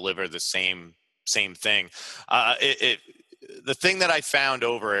think you deliver the same thing. The thing that I found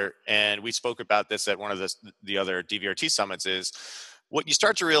over, and we spoke about this at one of the other DBRT summits, is what you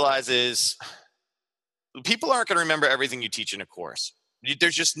start to realize is people aren't going to remember everything you teach in a course.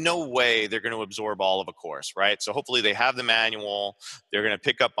 There's just no way they're going to absorb all of a course, right? So hopefully they have the manual. They're going to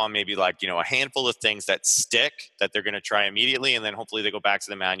pick up on maybe a handful of things that stick that they're going to try immediately. And then hopefully they go back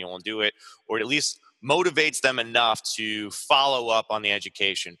to the manual and do it, or at least motivates them enough to follow up on the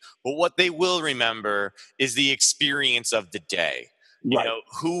education. But what they will remember is the experience of the day. Right.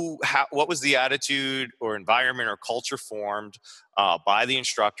 What was the attitude or environment or culture formed by the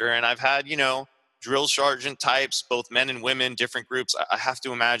instructor? And I've had, drill sergeant types, both men and women, different groups. I have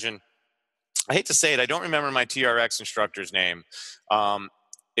to imagine, I hate to say it, I don't remember my TRX instructor's name.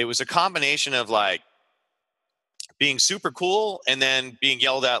 It was a combination of being super cool and then being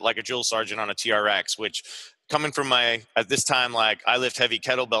yelled at like a drill sergeant on a TRX, which coming from at this time, I lift heavy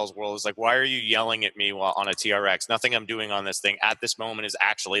kettlebells world, is why are you yelling at me while on a TRX? Nothing I'm doing on this thing at this moment is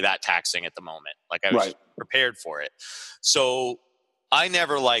actually that taxing at the moment. I was prepared for it. So I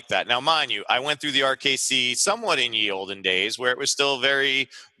never liked that. Now, mind you, I went through the RKC somewhat in ye olden days where it was still very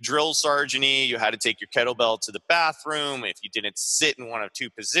drill sergeant-y. You had to take your kettlebell to the bathroom. If you didn't sit in one of two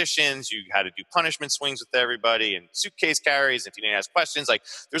positions, you had to do punishment swings with everybody and suitcase carries if you didn't ask questions.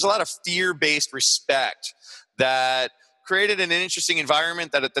 There's a lot of fear-based respect that created an interesting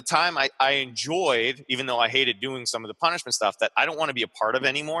environment that at the time I enjoyed, even though I hated doing some of the punishment stuff that I don't want to be a part of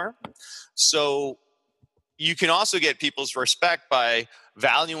anymore. So you can also get people's respect by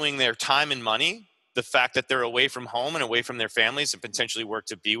valuing their time and money, the fact that they're away from home and away from their families and potentially work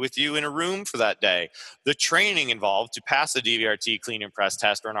to be with you in a room for that day. The training involved to pass a DBRT clean and press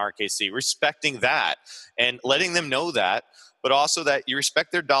test or an RKC, respecting that and letting them know that, but also that you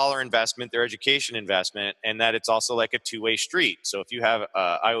respect their dollar investment, their education investment, and that it's also like a two-way street. So if you have,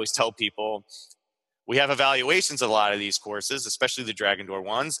 I always tell people, we have evaluations of a lot of these courses, especially the Dragon Door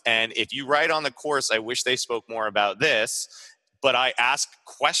ones. And if you write on the course, I wish they spoke more about this, but I ask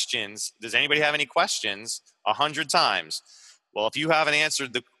questions. Does anybody have any questions? 100 times. Well, if you haven't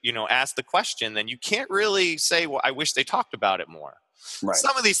answered asked the question, then you can't really say, well, I wish they talked about it more. Right.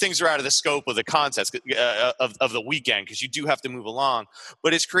 Some of these things are out of the scope of the contest of the weekend, because you do have to move along,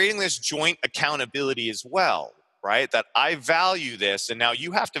 but it's creating this joint accountability as well. right? That I value this. And now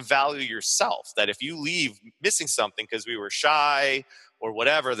you have to value yourself, that if you leave missing something because we were shy or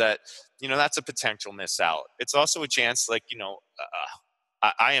whatever, that, that's a potential miss out. It's also a chance, like,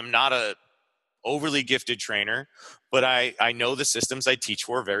 I am not a overly gifted trainer, but I know the systems I teach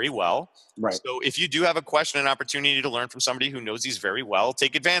for very well. Right. So if you do have a question, an opportunity to learn from somebody who knows these very well,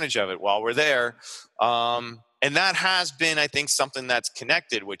 take advantage of it while we're there. And that has been, I think, something that's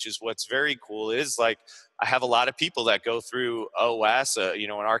connected, which is what's very cool is, like, I have a lot of people that go through OS, in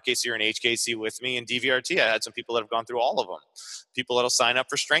RKC or an HKC with me, and DVRT. I had some people that have gone through all of them. People that'll sign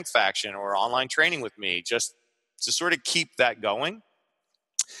up for Strength Faction or online training with me, just to sort of keep that going.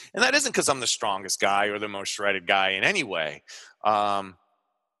 And that isn't because I'm the strongest guy or the most shredded guy in any way. I'm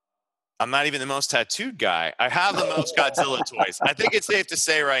not even the most tattooed guy. I have the most Godzilla toys. I think it's safe to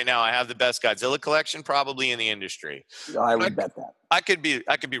say right now I have the best Godzilla collection probably in the industry. I would bet that. I could be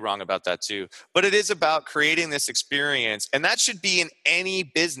wrong about that too. But it is about creating this experience, and that should be in any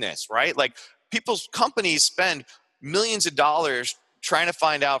business, right? Like, companies spend millions of dollars trying to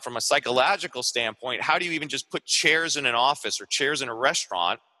find out from a psychological standpoint, how do you even just put chairs in an office or chairs in a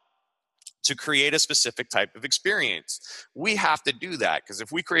restaurant to create a specific type of experience? We have to do that, because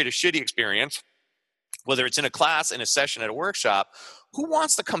if we create a shitty experience, whether it's in a class, in a session, at a workshop, who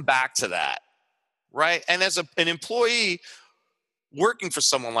wants to come back to that, right? And as an employee working for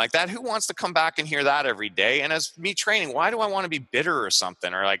someone like that, who wants to come back and hear that every day? And as me training, why do I want to be bitter or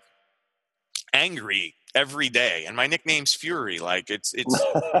something, or like angry every day? And my nickname's Fury. Like, it's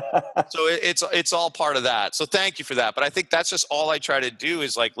so it's all part of that. So thank you for that. But I think that's just all I try to do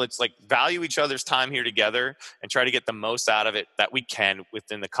is, like, let's value each other's time here together and try to get the most out of it that we can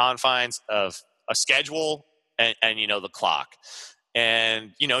within the confines of a schedule and the clock.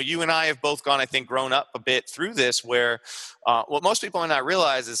 And, you and I have both I think, grown up a bit through this, where what most people might not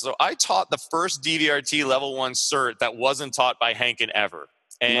realize is, so I taught the first DVRT level 1 cert that wasn't taught by Hankin ever.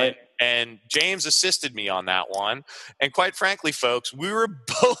 And James assisted me on that one. And quite frankly, folks, we were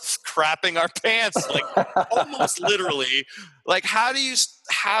both crapping our pants, like almost literally. Like, how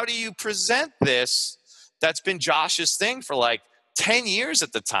do you present this? That's been Josh's thing for like 10 years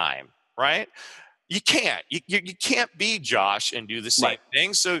at the time, right? You can't. You can't be Josh and do the same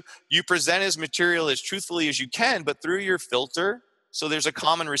thing. So you present his material as truthfully as you can, but through your filter. So there's a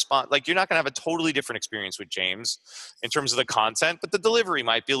common response. Like, you're not going to have a totally different experience with James in terms of the content, but the delivery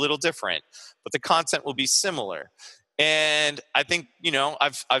might be a little different, but the content will be similar. And I think,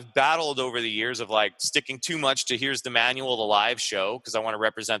 I've battled over the years of, like, sticking too much to here's the manual, the live show, because I want to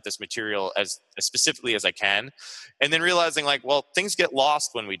represent this material as specifically as I can. And then realizing, like, well, things get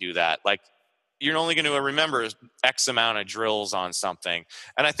lost when we do that. Like, you're only going to remember X amount of drills on something.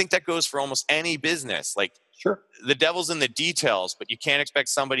 And I think that goes for almost any business. Like, sure, the devil's in the details, but you can't expect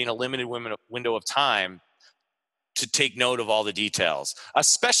somebody in a limited window of time to take note of all the details,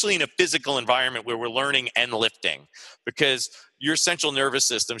 especially in a physical environment where we're learning and lifting, because your central nervous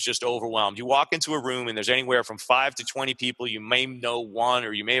system's just overwhelmed. You walk into a room and there's anywhere from 5 to 20 people. You may know one,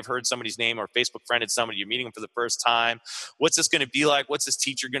 or you may have heard somebody's name or Facebook friended somebody. You're meeting them for the first time. What's this going to be like? What's this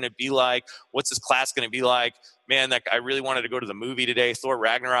teacher going to be like? What's this class going to be like? Man, I really wanted to go to the movie today. Thor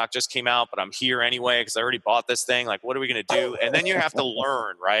Ragnarok just came out, but I'm here anyway because I already bought this thing. Like, what are we going to do? And then you have to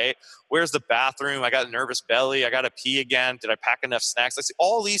learn, right? Where's the bathroom? I got a nervous belly. I got to pee again. Did I pack enough snacks? I see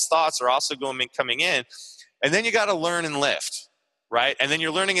all these thoughts are also coming in. And then you got to learn and lift, right? And then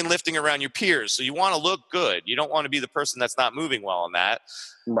you're learning and lifting around your peers. So you want to look good. You don't want to be the person that's not moving well in that.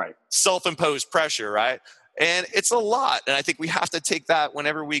 Right. Self-imposed pressure, right? And it's a lot. And I think we have to take that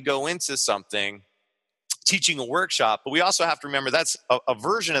whenever we go into something, teaching a workshop, but we also have to remember that's a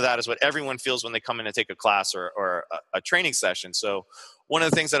version of that is what everyone feels when they come in and take a class or a training session. So one of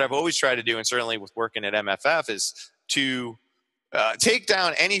the things that I've always tried to do, and certainly with working at MFF, is to take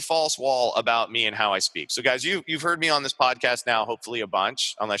down any false wall about me and how I speak. So guys, you've heard me on this podcast now, hopefully a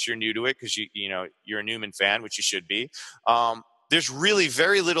bunch, unless you're new to it, because you're a Newman fan, which you should be. There's really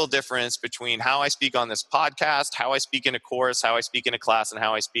very little difference between how I speak on this podcast, how I speak in a course, how I speak in a class, and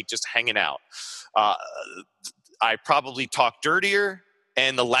how I speak just hanging out. I probably talk dirtier,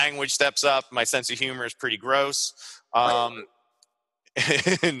 and the language steps up. My sense of humor is pretty gross. Never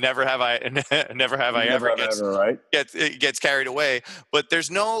have I ever gets carried away. But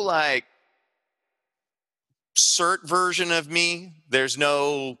there's no like cert version of me. There's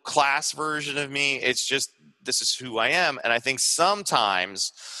no class version of me. It's just, this is who I am. And I think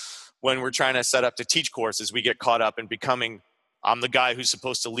sometimes when we're trying to set up to teach courses, we get caught up in becoming, I'm the guy who's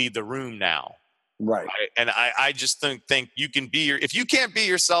supposed to lead the room now. Right. And I just think you can be if you can't be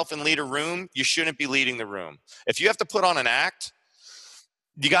yourself and lead a room, you shouldn't be leading the room. If you have to put on an act,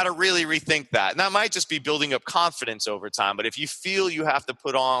 you got to really rethink that. And that might just be building up confidence over time. But if you feel you have to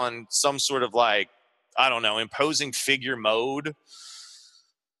put on some sort of like, I don't know, imposing figure mode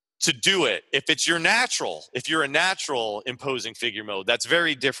to do it, if you're a natural imposing figure mode, that's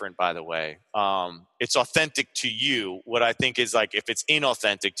very different, by the way. It's authentic to you. What I think is like, if it's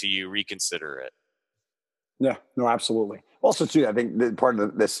inauthentic to you, reconsider it. Yeah, no, absolutely. Also, too, I think that part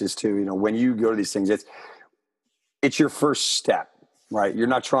of this is too, when you go to these things, it's your first step, right?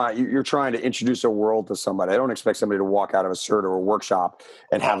 You're trying to introduce a world to somebody. I don't expect somebody to walk out of a cert or a workshop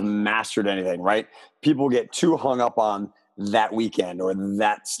and have mastered anything, right? People get too hung up on that weekend or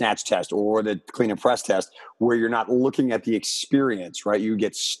that snatch test or the clean and press test where you're not looking at the experience, right? You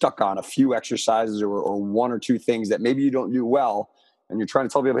get stuck on a few exercises or one or two things that maybe you don't do well. And you're trying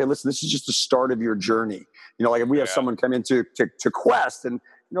to tell people, hey, listen, this is just the start of your journey. Like if we have someone come into Quest and,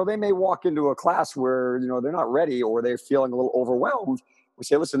 they may walk into a class where, they're not ready or they're feeling a little overwhelmed. We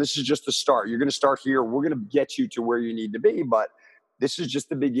say, listen, this is just the start. You're going to start here. We're going to get you to where you need to be. But this is just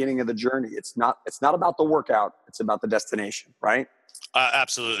the beginning of the journey. It's not about the workout. It's about the destination, right?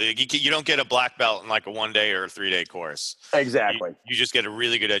 Absolutely. You don't get a black belt in like a 1-day or a 3-day course. Exactly. You just get a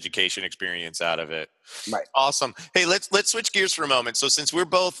really good education experience out of it. Right. Awesome. Hey, let's switch gears for a moment. So since we're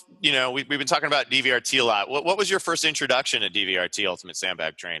both, we've been talking about DVRT a lot. What was your first introduction to DVRT Ultimate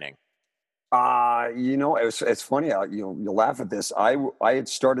Sandbag Training? It's funny. You'll laugh at this. I had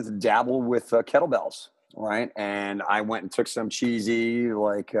started to dabble with kettlebells, right? And I went and took some cheesy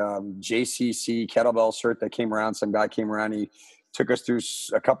JCC kettlebell cert that came around. Some guy came around. He took us through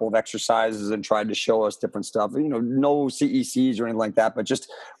a couple of exercises and tried to show us different stuff. No CECs or anything like that, but just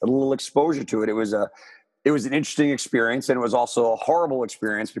a little exposure to it. It was an interesting experience, and it was also a horrible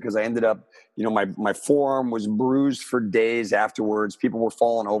experience because I ended up, my forearm was bruised for days afterwards. People were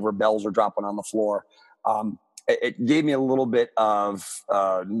falling over, bells were dropping on the floor. It gave me a little bit of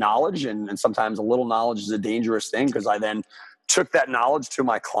knowledge, and sometimes a little knowledge is a dangerous thing because I then took that knowledge to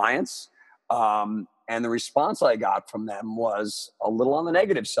my clients. And the response I got from them was a little on the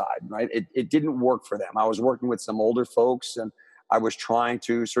negative side, right? It didn't work for them. I was working with some older folks, and I was trying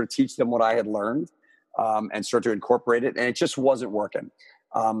to sort of teach them what I had learned and start to incorporate it, and it just wasn't working.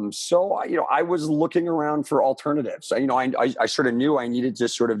 So I was looking around for alternatives. I sort of knew I needed to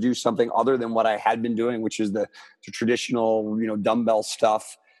sort of do something other than what I had been doing, which is the traditional, dumbbell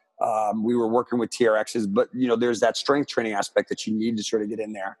stuff. We were working with TRXs, but there's that strength training aspect that you need to sort of get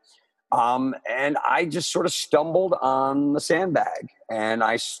in there. And I just sort of stumbled on the sandbag, and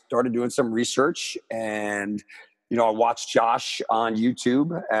I started doing some research, and I watched Josh on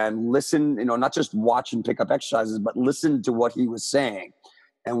YouTube and listened, not just watch and pick up exercises, but listen to what he was saying.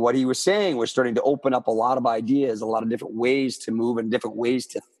 And what he was saying was starting to open up a lot of ideas, a lot of different ways to move and different ways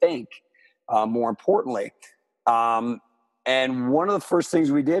to think, more importantly. And one of the first things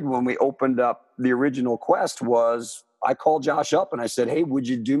we did when we opened up the original Quest was I called Josh up and I said, hey, would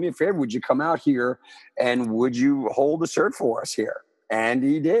you do me a favor? Would you come out here and would you hold the cert for us here? And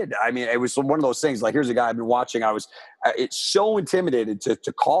he did. I mean, it was one of those things like, here's a guy I've been watching. It's so intimidated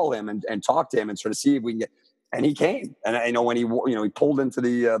to call him and talk to him and sort of see if we can get, and he came. And I know when he pulled into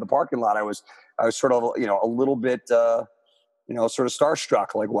the parking lot, I was sort of, a little bit, sort of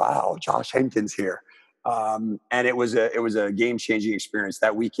starstruck, like, wow, Josh Henkins here. And it was a game changing experience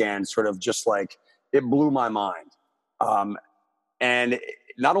that weekend. Sort of just like, it blew my mind. And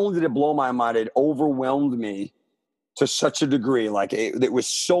not only did it blow my mind, it overwhelmed me to such a degree. Like it was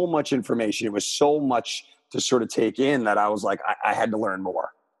so much information. It was so much to sort of take in that I was like, I had to learn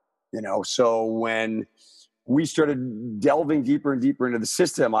more, So when we started delving deeper and deeper into the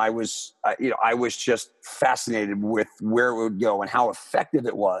system, I was just fascinated with where it would go and how effective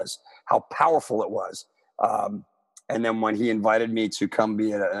it was, how powerful it was. And then when he invited me to come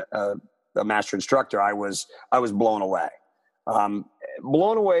be a master instructor, I was blown away.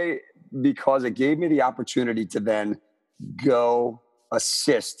 Blown away because it gave me the opportunity to then go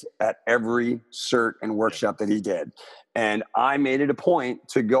assist at every cert and workshop that he did. And I made it a point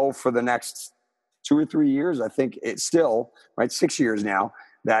to go for the next 2 or 3 years. I think it's still, right, 6 years now,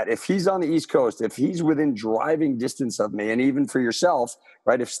 that if he's on the East Coast, if he's within driving distance of me, and even for yourself,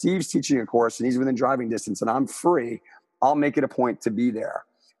 right, if Steve's teaching a course and he's within driving distance and I'm free, I'll make it a point to be there.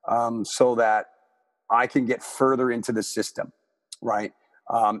 So that I can get further into the system, right?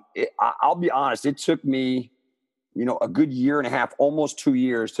 I'll be honest, it took me, a good year and a half, almost 2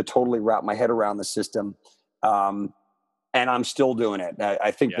 years to totally wrap my head around the system. And I'm still doing it.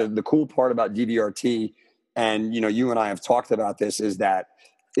 I think the cool part about DVRT, and, you and I have talked about this, is that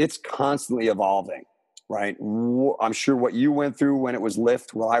it's constantly evolving, right? I'm sure what you went through when it was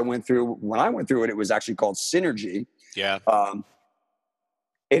Lift, when I went through it, it was actually called Synergy. Yeah.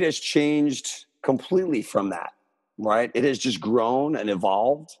 it has changed completely from that, right? It has just grown and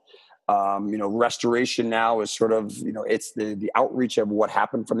evolved. Restoration now is sort of, it's the outreach of what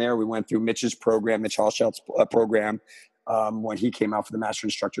happened from there. We went through Mitch's program, Mitch Halshelt's program, when he came out for the Master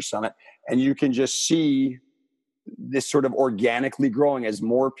Instructor Summit. And you can just see this sort of organically growing as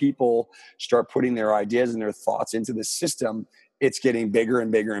more people start putting their ideas and their thoughts into the system. It's getting bigger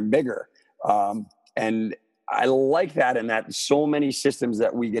and bigger and bigger. And I like that, in that so many systems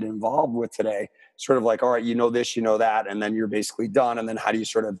that we get involved with today, sort of like, all right, this, that, and then you're basically done. And then how do you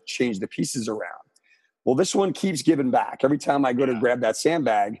sort of change the pieces around? Well, this one keeps giving back. Every time I go to grab that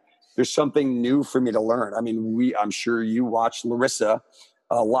sandbag, there's something new for me to learn. I mean, I'm sure you watch Larissa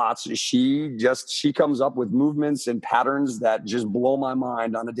lots. She comes up with movements and patterns that just blow my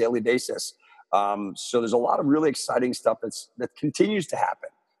mind on a daily basis. So there's a lot of really exciting stuff that continues to happen.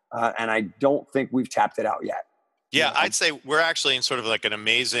 And I don't think we've tapped it out yet. Yeah, I'd say we're actually in sort of like an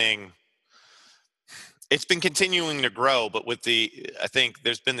amazing, it's been continuing to grow, but I think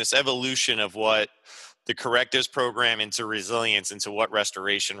there's been this evolution of what the correctives program into resilience, into what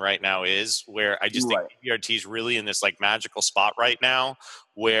restoration right now is, where I just think DBRT is really in this like magical spot right now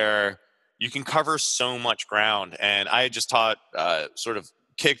where you can cover so much ground. And I had just taught, sort of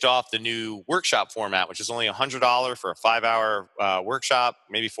kicked off the new workshop format, which is only $100 for a 5-hour workshop,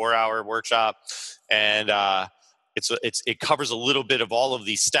 maybe 4-hour workshop. And it covers a little bit of all of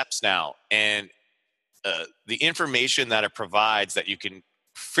these steps now. And the information that it provides that you can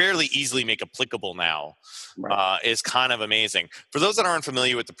fairly easily make applicable now is kind of amazing. For those that aren't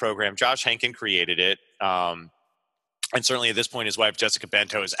familiar with the program, Josh Henkin created it. And certainly at this point, his wife, Jessica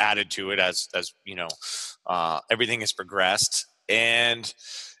Bento, has added to it as everything has progressed. And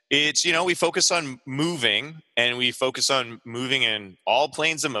it's, we focus on moving, and we focus on moving in all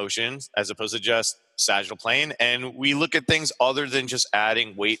planes of motion as opposed to just sagittal plane. And we look at things other than just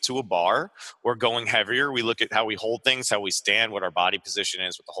adding weight to a bar or going heavier. We look at how we hold things, how we stand, what our body position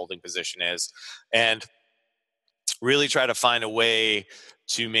is, what the holding position is, and really try to find a way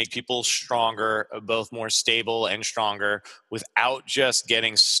to make people stronger, both more stable and stronger, without just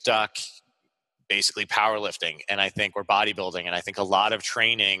getting stuck basically powerlifting. And I think, or bodybuilding. And I think a lot of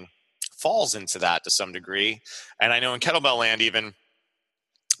training falls into that to some degree. And I know in kettlebell land, even,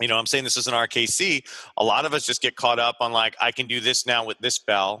 I'm saying this as an RKC, a lot of us just get caught up on like, I can do this now with this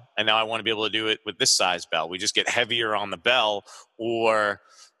bell, and now I want to be able to do it with this size bell. We just get heavier on the bell, or,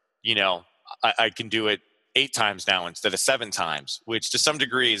 I can do it 8 times now instead of 7 times, which to some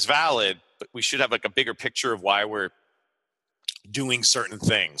degree is valid, but we should have like a bigger picture of why we're doing certain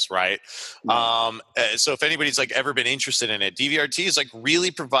things, right? So if anybody's like ever been interested in it, DVRT has like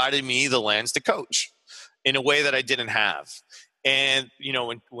really provided me the lens to coach in a way that I didn't have. And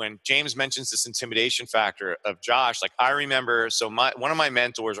when James mentions this intimidation factor of Josh, like I remember, one of my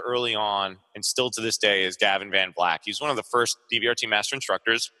mentors early on, and still to this day, is Gavin Van Black. He's one of the first DVRT master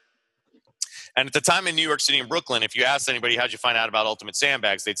instructors. And at the time in New York City and Brooklyn, if you asked anybody, how'd you find out about Ultimate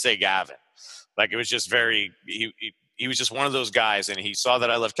Sandbags, they'd say Gavin. Like it was just he was just one of those guys, and he saw that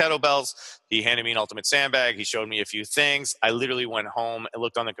I love kettlebells. He handed me an Ultimate Sandbag. He showed me a few things. I literally went home and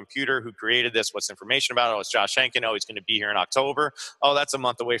looked on the computer. Who created this? What's information about it? Oh, it's Josh Henkin. Oh, he's going to be here in October. Oh, that's a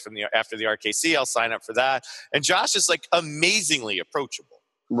month away from after the RKC. I'll sign up for that. And Josh is like amazingly approachable.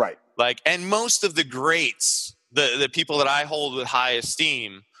 Right. Like, and most of the greats, the people that I hold with high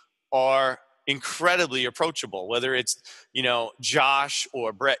esteem, are incredibly approachable, whether it's, Josh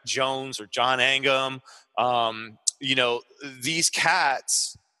or Brett Jones or John Angum. These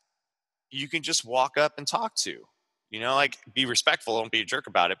cats, you can just walk up and talk to, like be respectful, don't be a jerk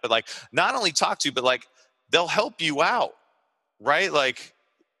about it, but like not only talk to, but like they'll help you out. Right. Like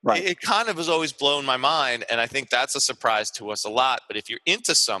it kind of has always blown my mind. And I think that's a surprise to us a lot. But if you're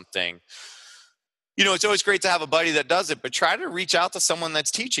into something, it's always great to have a buddy that does it, but try to reach out to someone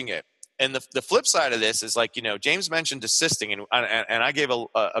that's teaching it. And the flip side of this is like, James mentioned assisting, and I gave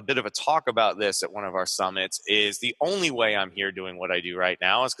a bit of a talk about this at one of our summits, is the only way I'm here doing what I do right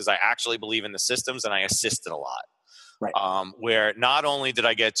now is because I actually believe in the systems and I assisted a lot. Right. Where not only did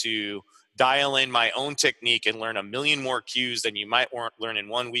I get to dial in my own technique and learn a million more cues than you might learn in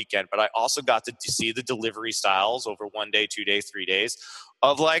one weekend, but I also got to see the delivery styles over 1 day, 2 days, 3 days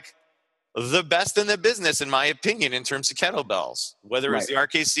of like the best in the business, in my opinion, in terms of kettlebells, whether it's the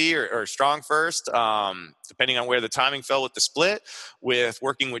RKC or Strong First, depending on where the timing fell with the split, with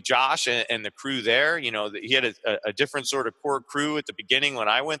working with Josh and the crew there. He had a different sort of core crew at the beginning when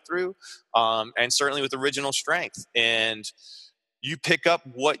I went through, and certainly with Original Strength. And you pick up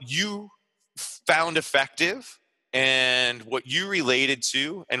what you found effective and what you related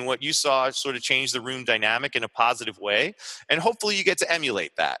to and what you saw sort of change the room dynamic in a positive way. And hopefully you get to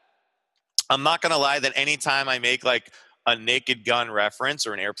emulate that. I'm not going to lie that anytime I make like a Naked Gun reference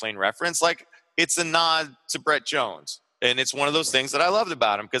or an Airplane reference, like it's a nod to Brett Jones. And it's one of those things that I loved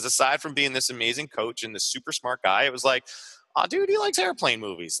about him, because aside from being this amazing coach and this super smart guy, it was like, oh, dude, he likes airplane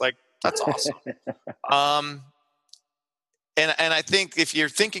movies. Like, that's awesome. And I think if you're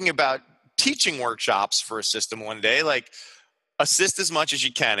thinking about teaching workshops for a system one day, like, assist as much as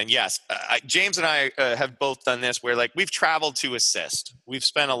you can. And yes, James and I have both done this, where like we've traveled to assist. We've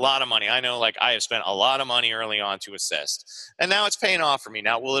spent a lot of money. I know, like, I have spent a lot of money early on to assist, and now it's paying off for me.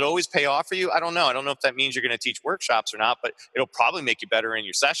 Now, will it always pay off for you? I don't know. I don't know if that means you're going to teach workshops or not, but it'll probably make you better in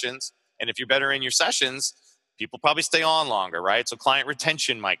your sessions. And if you're better in your sessions, people probably stay on longer, right? So client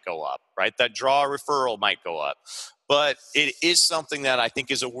retention might go up, right? That draw referral might go up. But it is something that I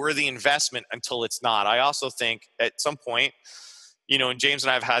think is a worthy investment until it's not. I also think at some point, you know, and James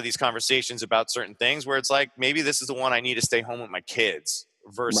and I have had these conversations about certain things where it's like, maybe this is the one I need to stay home with my kids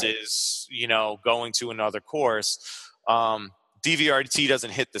versus, right, you know, going to another course. DVRT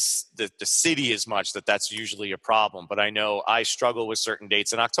doesn't hit the city as much, that's usually a problem. But I know I struggle with certain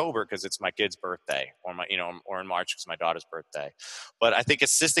dates in October because it's my kid's birthday, or or in March because my daughter's birthday. But I think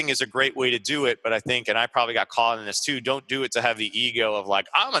assisting is a great way to do it. But I think, and I probably got caught in this too, don't do it to have the ego of like,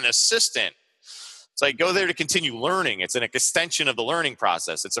 I'm an assistant. It's like, go there to continue learning. It's an extension of the learning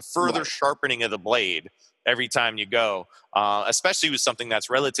process. It's a further sharpening of the blade every time you go, especially with something that's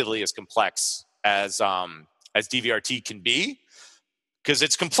relatively as complex as DVRT can be, because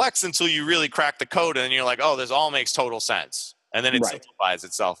it's complex until you really crack the code and you're like, oh, this all makes total sense. And then it simplifies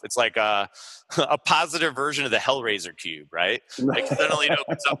itself. It's like a positive version of the Hellraiser cube, right? Like, suddenly it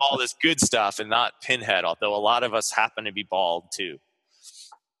opens up all this good stuff and not Pinhead, although a lot of us happen to be bald too.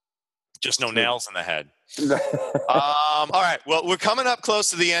 Just no nails in the head. All right. Well, we're coming up close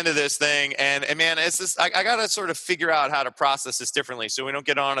to the end of this thing. And man, it's this, I got to sort of figure out how to process this differently so we don't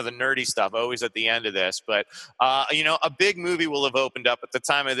get on to the nerdy stuff always at the end of this. But, you know, a big movie will have opened up at the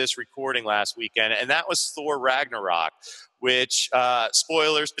time of this recording last weekend, and that was Thor Ragnarok, which,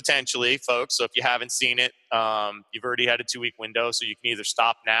 spoilers potentially, folks. So if you haven't seen it, you've already had a 2-week window, so you can either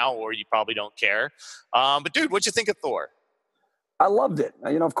stop now or you probably don't care. But dude, what'd you think of Thor? I loved it.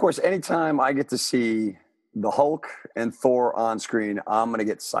 You know, of course, anytime I get to see the Hulk and Thor on screen, I'm going to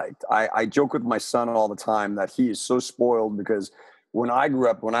get psyched. I joke with my son all the time that he is so spoiled because when I grew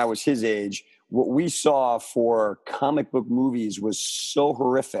up, when I was his age, what we saw for comic book movies was so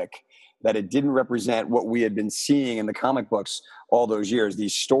horrific that it didn't represent what we had been seeing in the comic books all those years.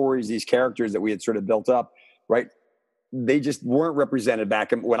 These stories, these characters that we had sort of built up, right? They just weren't represented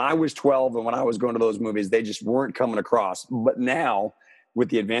back when I was 12 and when I was going to those movies. They just weren't coming across. But now, with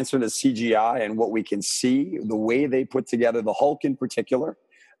the advancement of CGI and what we can see, the way they put together the Hulk in particular,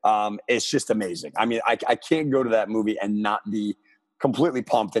 it's just amazing. I mean, I can't go to that movie and not be completely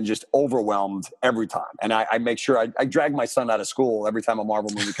pumped and just overwhelmed every time. And I make sure I drag my son out of school every time a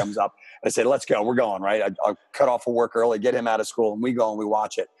Marvel movie comes up. I say, let's go, we're going, right? I'll cut off of work early, get him out of school, and we go and we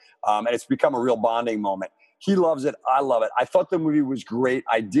watch it. And it's become a real bonding moment. He loves it. I love it. I thought the movie was great.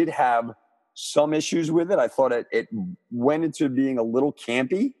 I did have some issues with it. I thought it went into being a little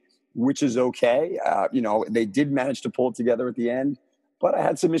campy, which is okay. You know, they did manage to pull it together at the end, but I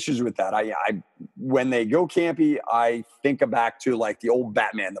had some issues with that. When they go campy, I think back to like the old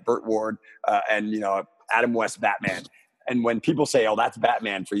Batman, the Burt Ward and, you know, Adam West Batman. And when people say, oh, that's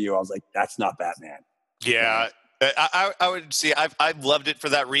Batman for you, I was like, that's not Batman. Yeah. I would see, I've loved it for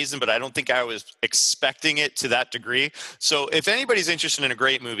that reason, but I don't think I was expecting it to that degree. So if anybody's interested in a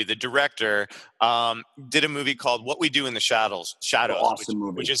great movie, the director did a movie called What We Do in the Shadows, awesome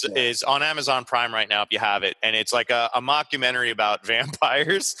movie. Which is on Amazon Prime right now if you have it. And it's like a mockumentary about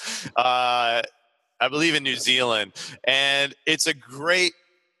vampires, I believe in New Zealand. And it's a great,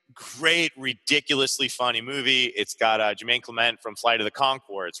 ridiculously funny movie. It's got Jermaine Clement from Flight of the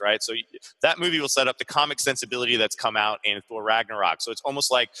Conchords, right? So that movie will set up the comic sensibility that's come out in Thor Ragnarok. So it's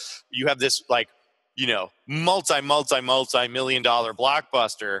almost like you have this, like, you know, multi-million dollar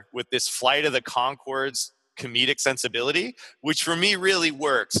blockbuster with this Flight of the Conchords comedic sensibility, which for me really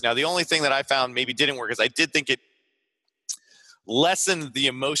works. Now, the only thing that I found maybe didn't work is I did think it lessened the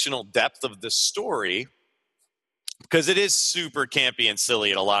emotional depth of the story, because it is super campy and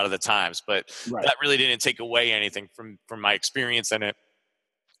silly at a lot of the times, but that really didn't take away anything from my experience in it.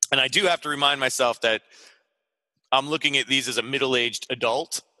 And I do have to remind myself that I'm looking at these as a middle-aged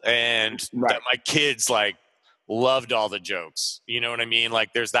adult, and that my kids like loved all the jokes. You know what I mean?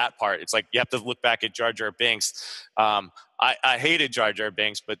 Like, there's that part. It's like you have to look back at Jar Jar Binks. I hated Jar Jar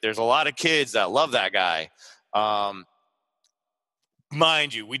Binks, but there's a lot of kids that love that guy.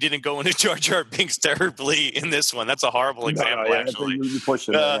 Mind you, we didn't go into Jar Jar Binks terribly in this one. That's a horrible example, actually. You push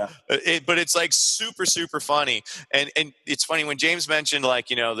it, yeah. But it's like super, super funny. And it's funny when James mentioned, like,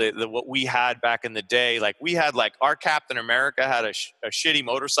 you know, the what we had back in the day. Like, we had, like, our Captain America had a shitty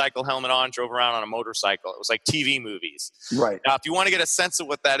motorcycle helmet on, drove around on a motorcycle. It was like TV movies. Right. Now, if you want to get a sense of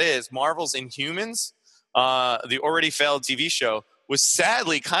what that is, Marvel's Inhumans, the already failed TV show, was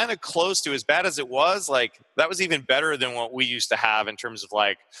sadly kind of close to, as bad as it was, like, that was even better than what we used to have in terms of,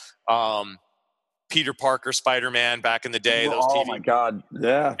 like, Peter Parker, Spider-Man back in the day. Those oh TV, my God,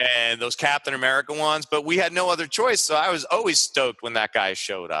 yeah. And those Captain America ones, but we had no other choice, so I was always stoked when that guy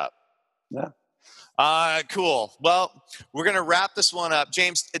showed up. Yeah. Cool. Well, we're going to wrap this one up.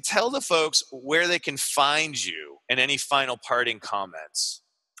 James, tell the folks where they can find you and any final parting comments.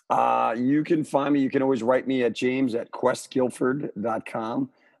 You can find me. You can always write me at james@questguilford.com.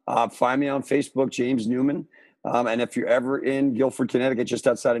 Find me on Facebook, James Newman. And if you're ever in Guilford, Connecticut, just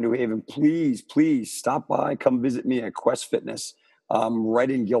outside of New Haven, please stop by. Come visit me at Quest Fitness, right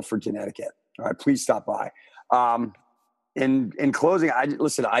in Guilford, Connecticut. All right, please stop by. In closing,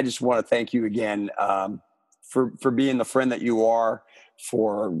 I just want to thank you again for being the friend that you are,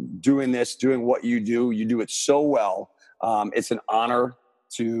 for doing what you do. You do it so well. It's an honor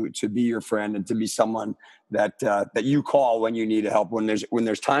to be your friend and to be someone that you call when you need help. When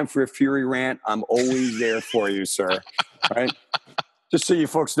there's time for a Fury rant, I'm always there for you, sir. Right? Just so you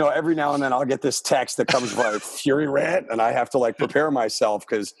folks know, every now and then I'll get this text that comes by Fury rant, and I have to, like, prepare myself,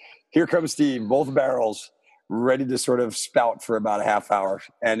 because here comes Steve, both barrels, ready to sort of spout for about a half hour.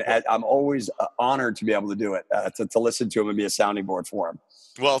 And I'm always honored to be able to do it, to listen to him and be a sounding board for him.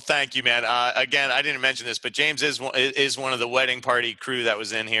 Well, thank you, man. Again, I didn't mention this, but James is one of the wedding party crew that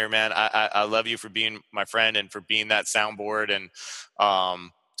was in here, man. I love you for being my friend and for being that soundboard and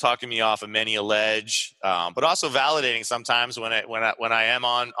talking me off of many a ledge, but also validating sometimes when I am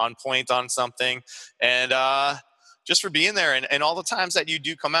on point on something, and just for being there and all the times that you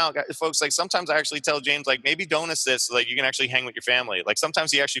do come out, folks. Like, sometimes I actually tell James, like, maybe don't assist so that you can actually hang with your family. Like,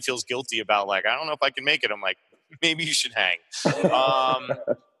 sometimes he actually feels guilty about, like, I don't know if I can make it. I'm like, maybe you should hang.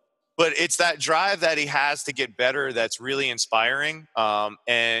 But it's that drive that he has to get better that's really inspiring.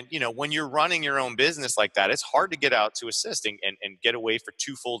 And, you know, when you're running your own business like that, it's hard to get out to assist and get away for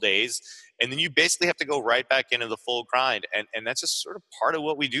 2 full days. And then you basically have to go right back into the full grind. And that's just sort of part of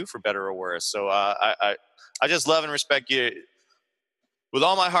what we do, for better or worse. So I just love and respect you with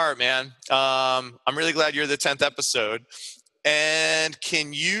all my heart, man. I'm really glad you're the 10th episode. And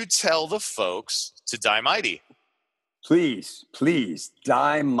can you tell the folks to die mighty? Please,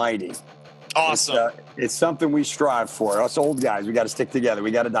 die mighty. Awesome. It's something we strive for. Us old guys, we got to stick together.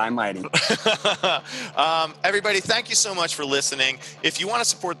 We got to die mighty. Everybody, thank you so much for listening. If you want to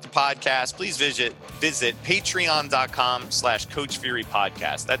support the podcast, please visit patreon.com/Coach Fury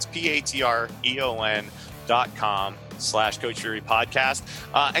Podcast. That's patreon.com/Coach Fury Podcast.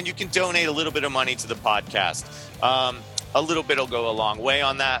 And you can donate a little bit of money to the podcast. A little bit will go a long way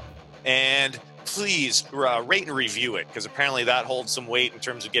on that. And please rate and review it, because apparently that holds some weight in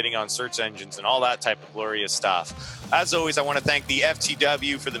terms of getting on search engines and all that type of glorious stuff. As always, I want to thank the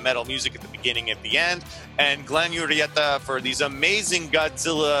FTW for the metal music at the beginning and at the end, and Glenn Urieta for these amazing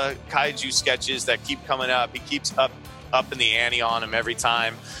Godzilla kaiju sketches that keep coming up. He keeps up in the ante on them every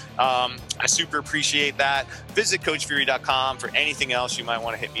time. I super appreciate that. Visit CoachFury.com for anything else you might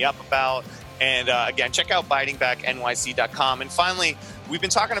want to hit me up about. And again, check out bitingbacknyc.com. And finally, we've been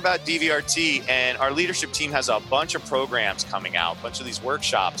talking about DVRT, and our leadership team has a bunch of programs coming out, a bunch of these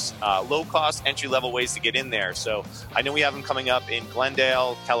workshops, low-cost, entry-level ways to get in there. So I know we have them coming up in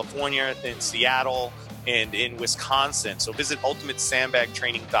Glendale, California, in Seattle, and in Wisconsin. So visit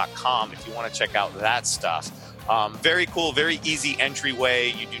ultimatesandbagtraining.com if you want to check out that stuff. Very cool, very easy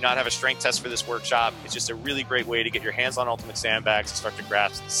entryway. You do not have a strength test for this workshop. It's just a really great way to get your hands on Ultimate Sandbags and start to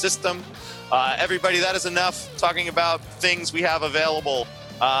grasp the system. Everybody, that is enough talking about things we have available.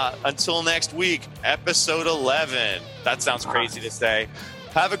 Until next week, episode 11. That sounds crazy to say.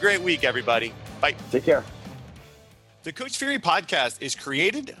 Have a great week, everybody. Bye. Take care. The Coach Fury podcast is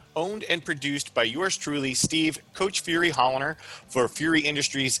created, owned, and produced by yours truly, Steve Coach Fury Holliner for Fury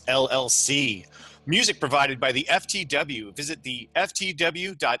Industries, LLC. Music provided by the FTW. Visit the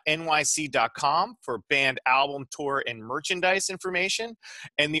ftw.nyc.com for band, album, tour, and merchandise information.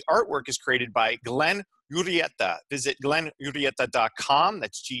 And the artwork is created by Glenn Urieta. Visit glennurieta.com.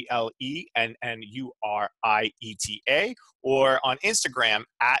 That's GLENNURIETA. Or on Instagram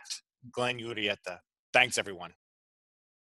at Glenn Urieta. Thanks, everyone.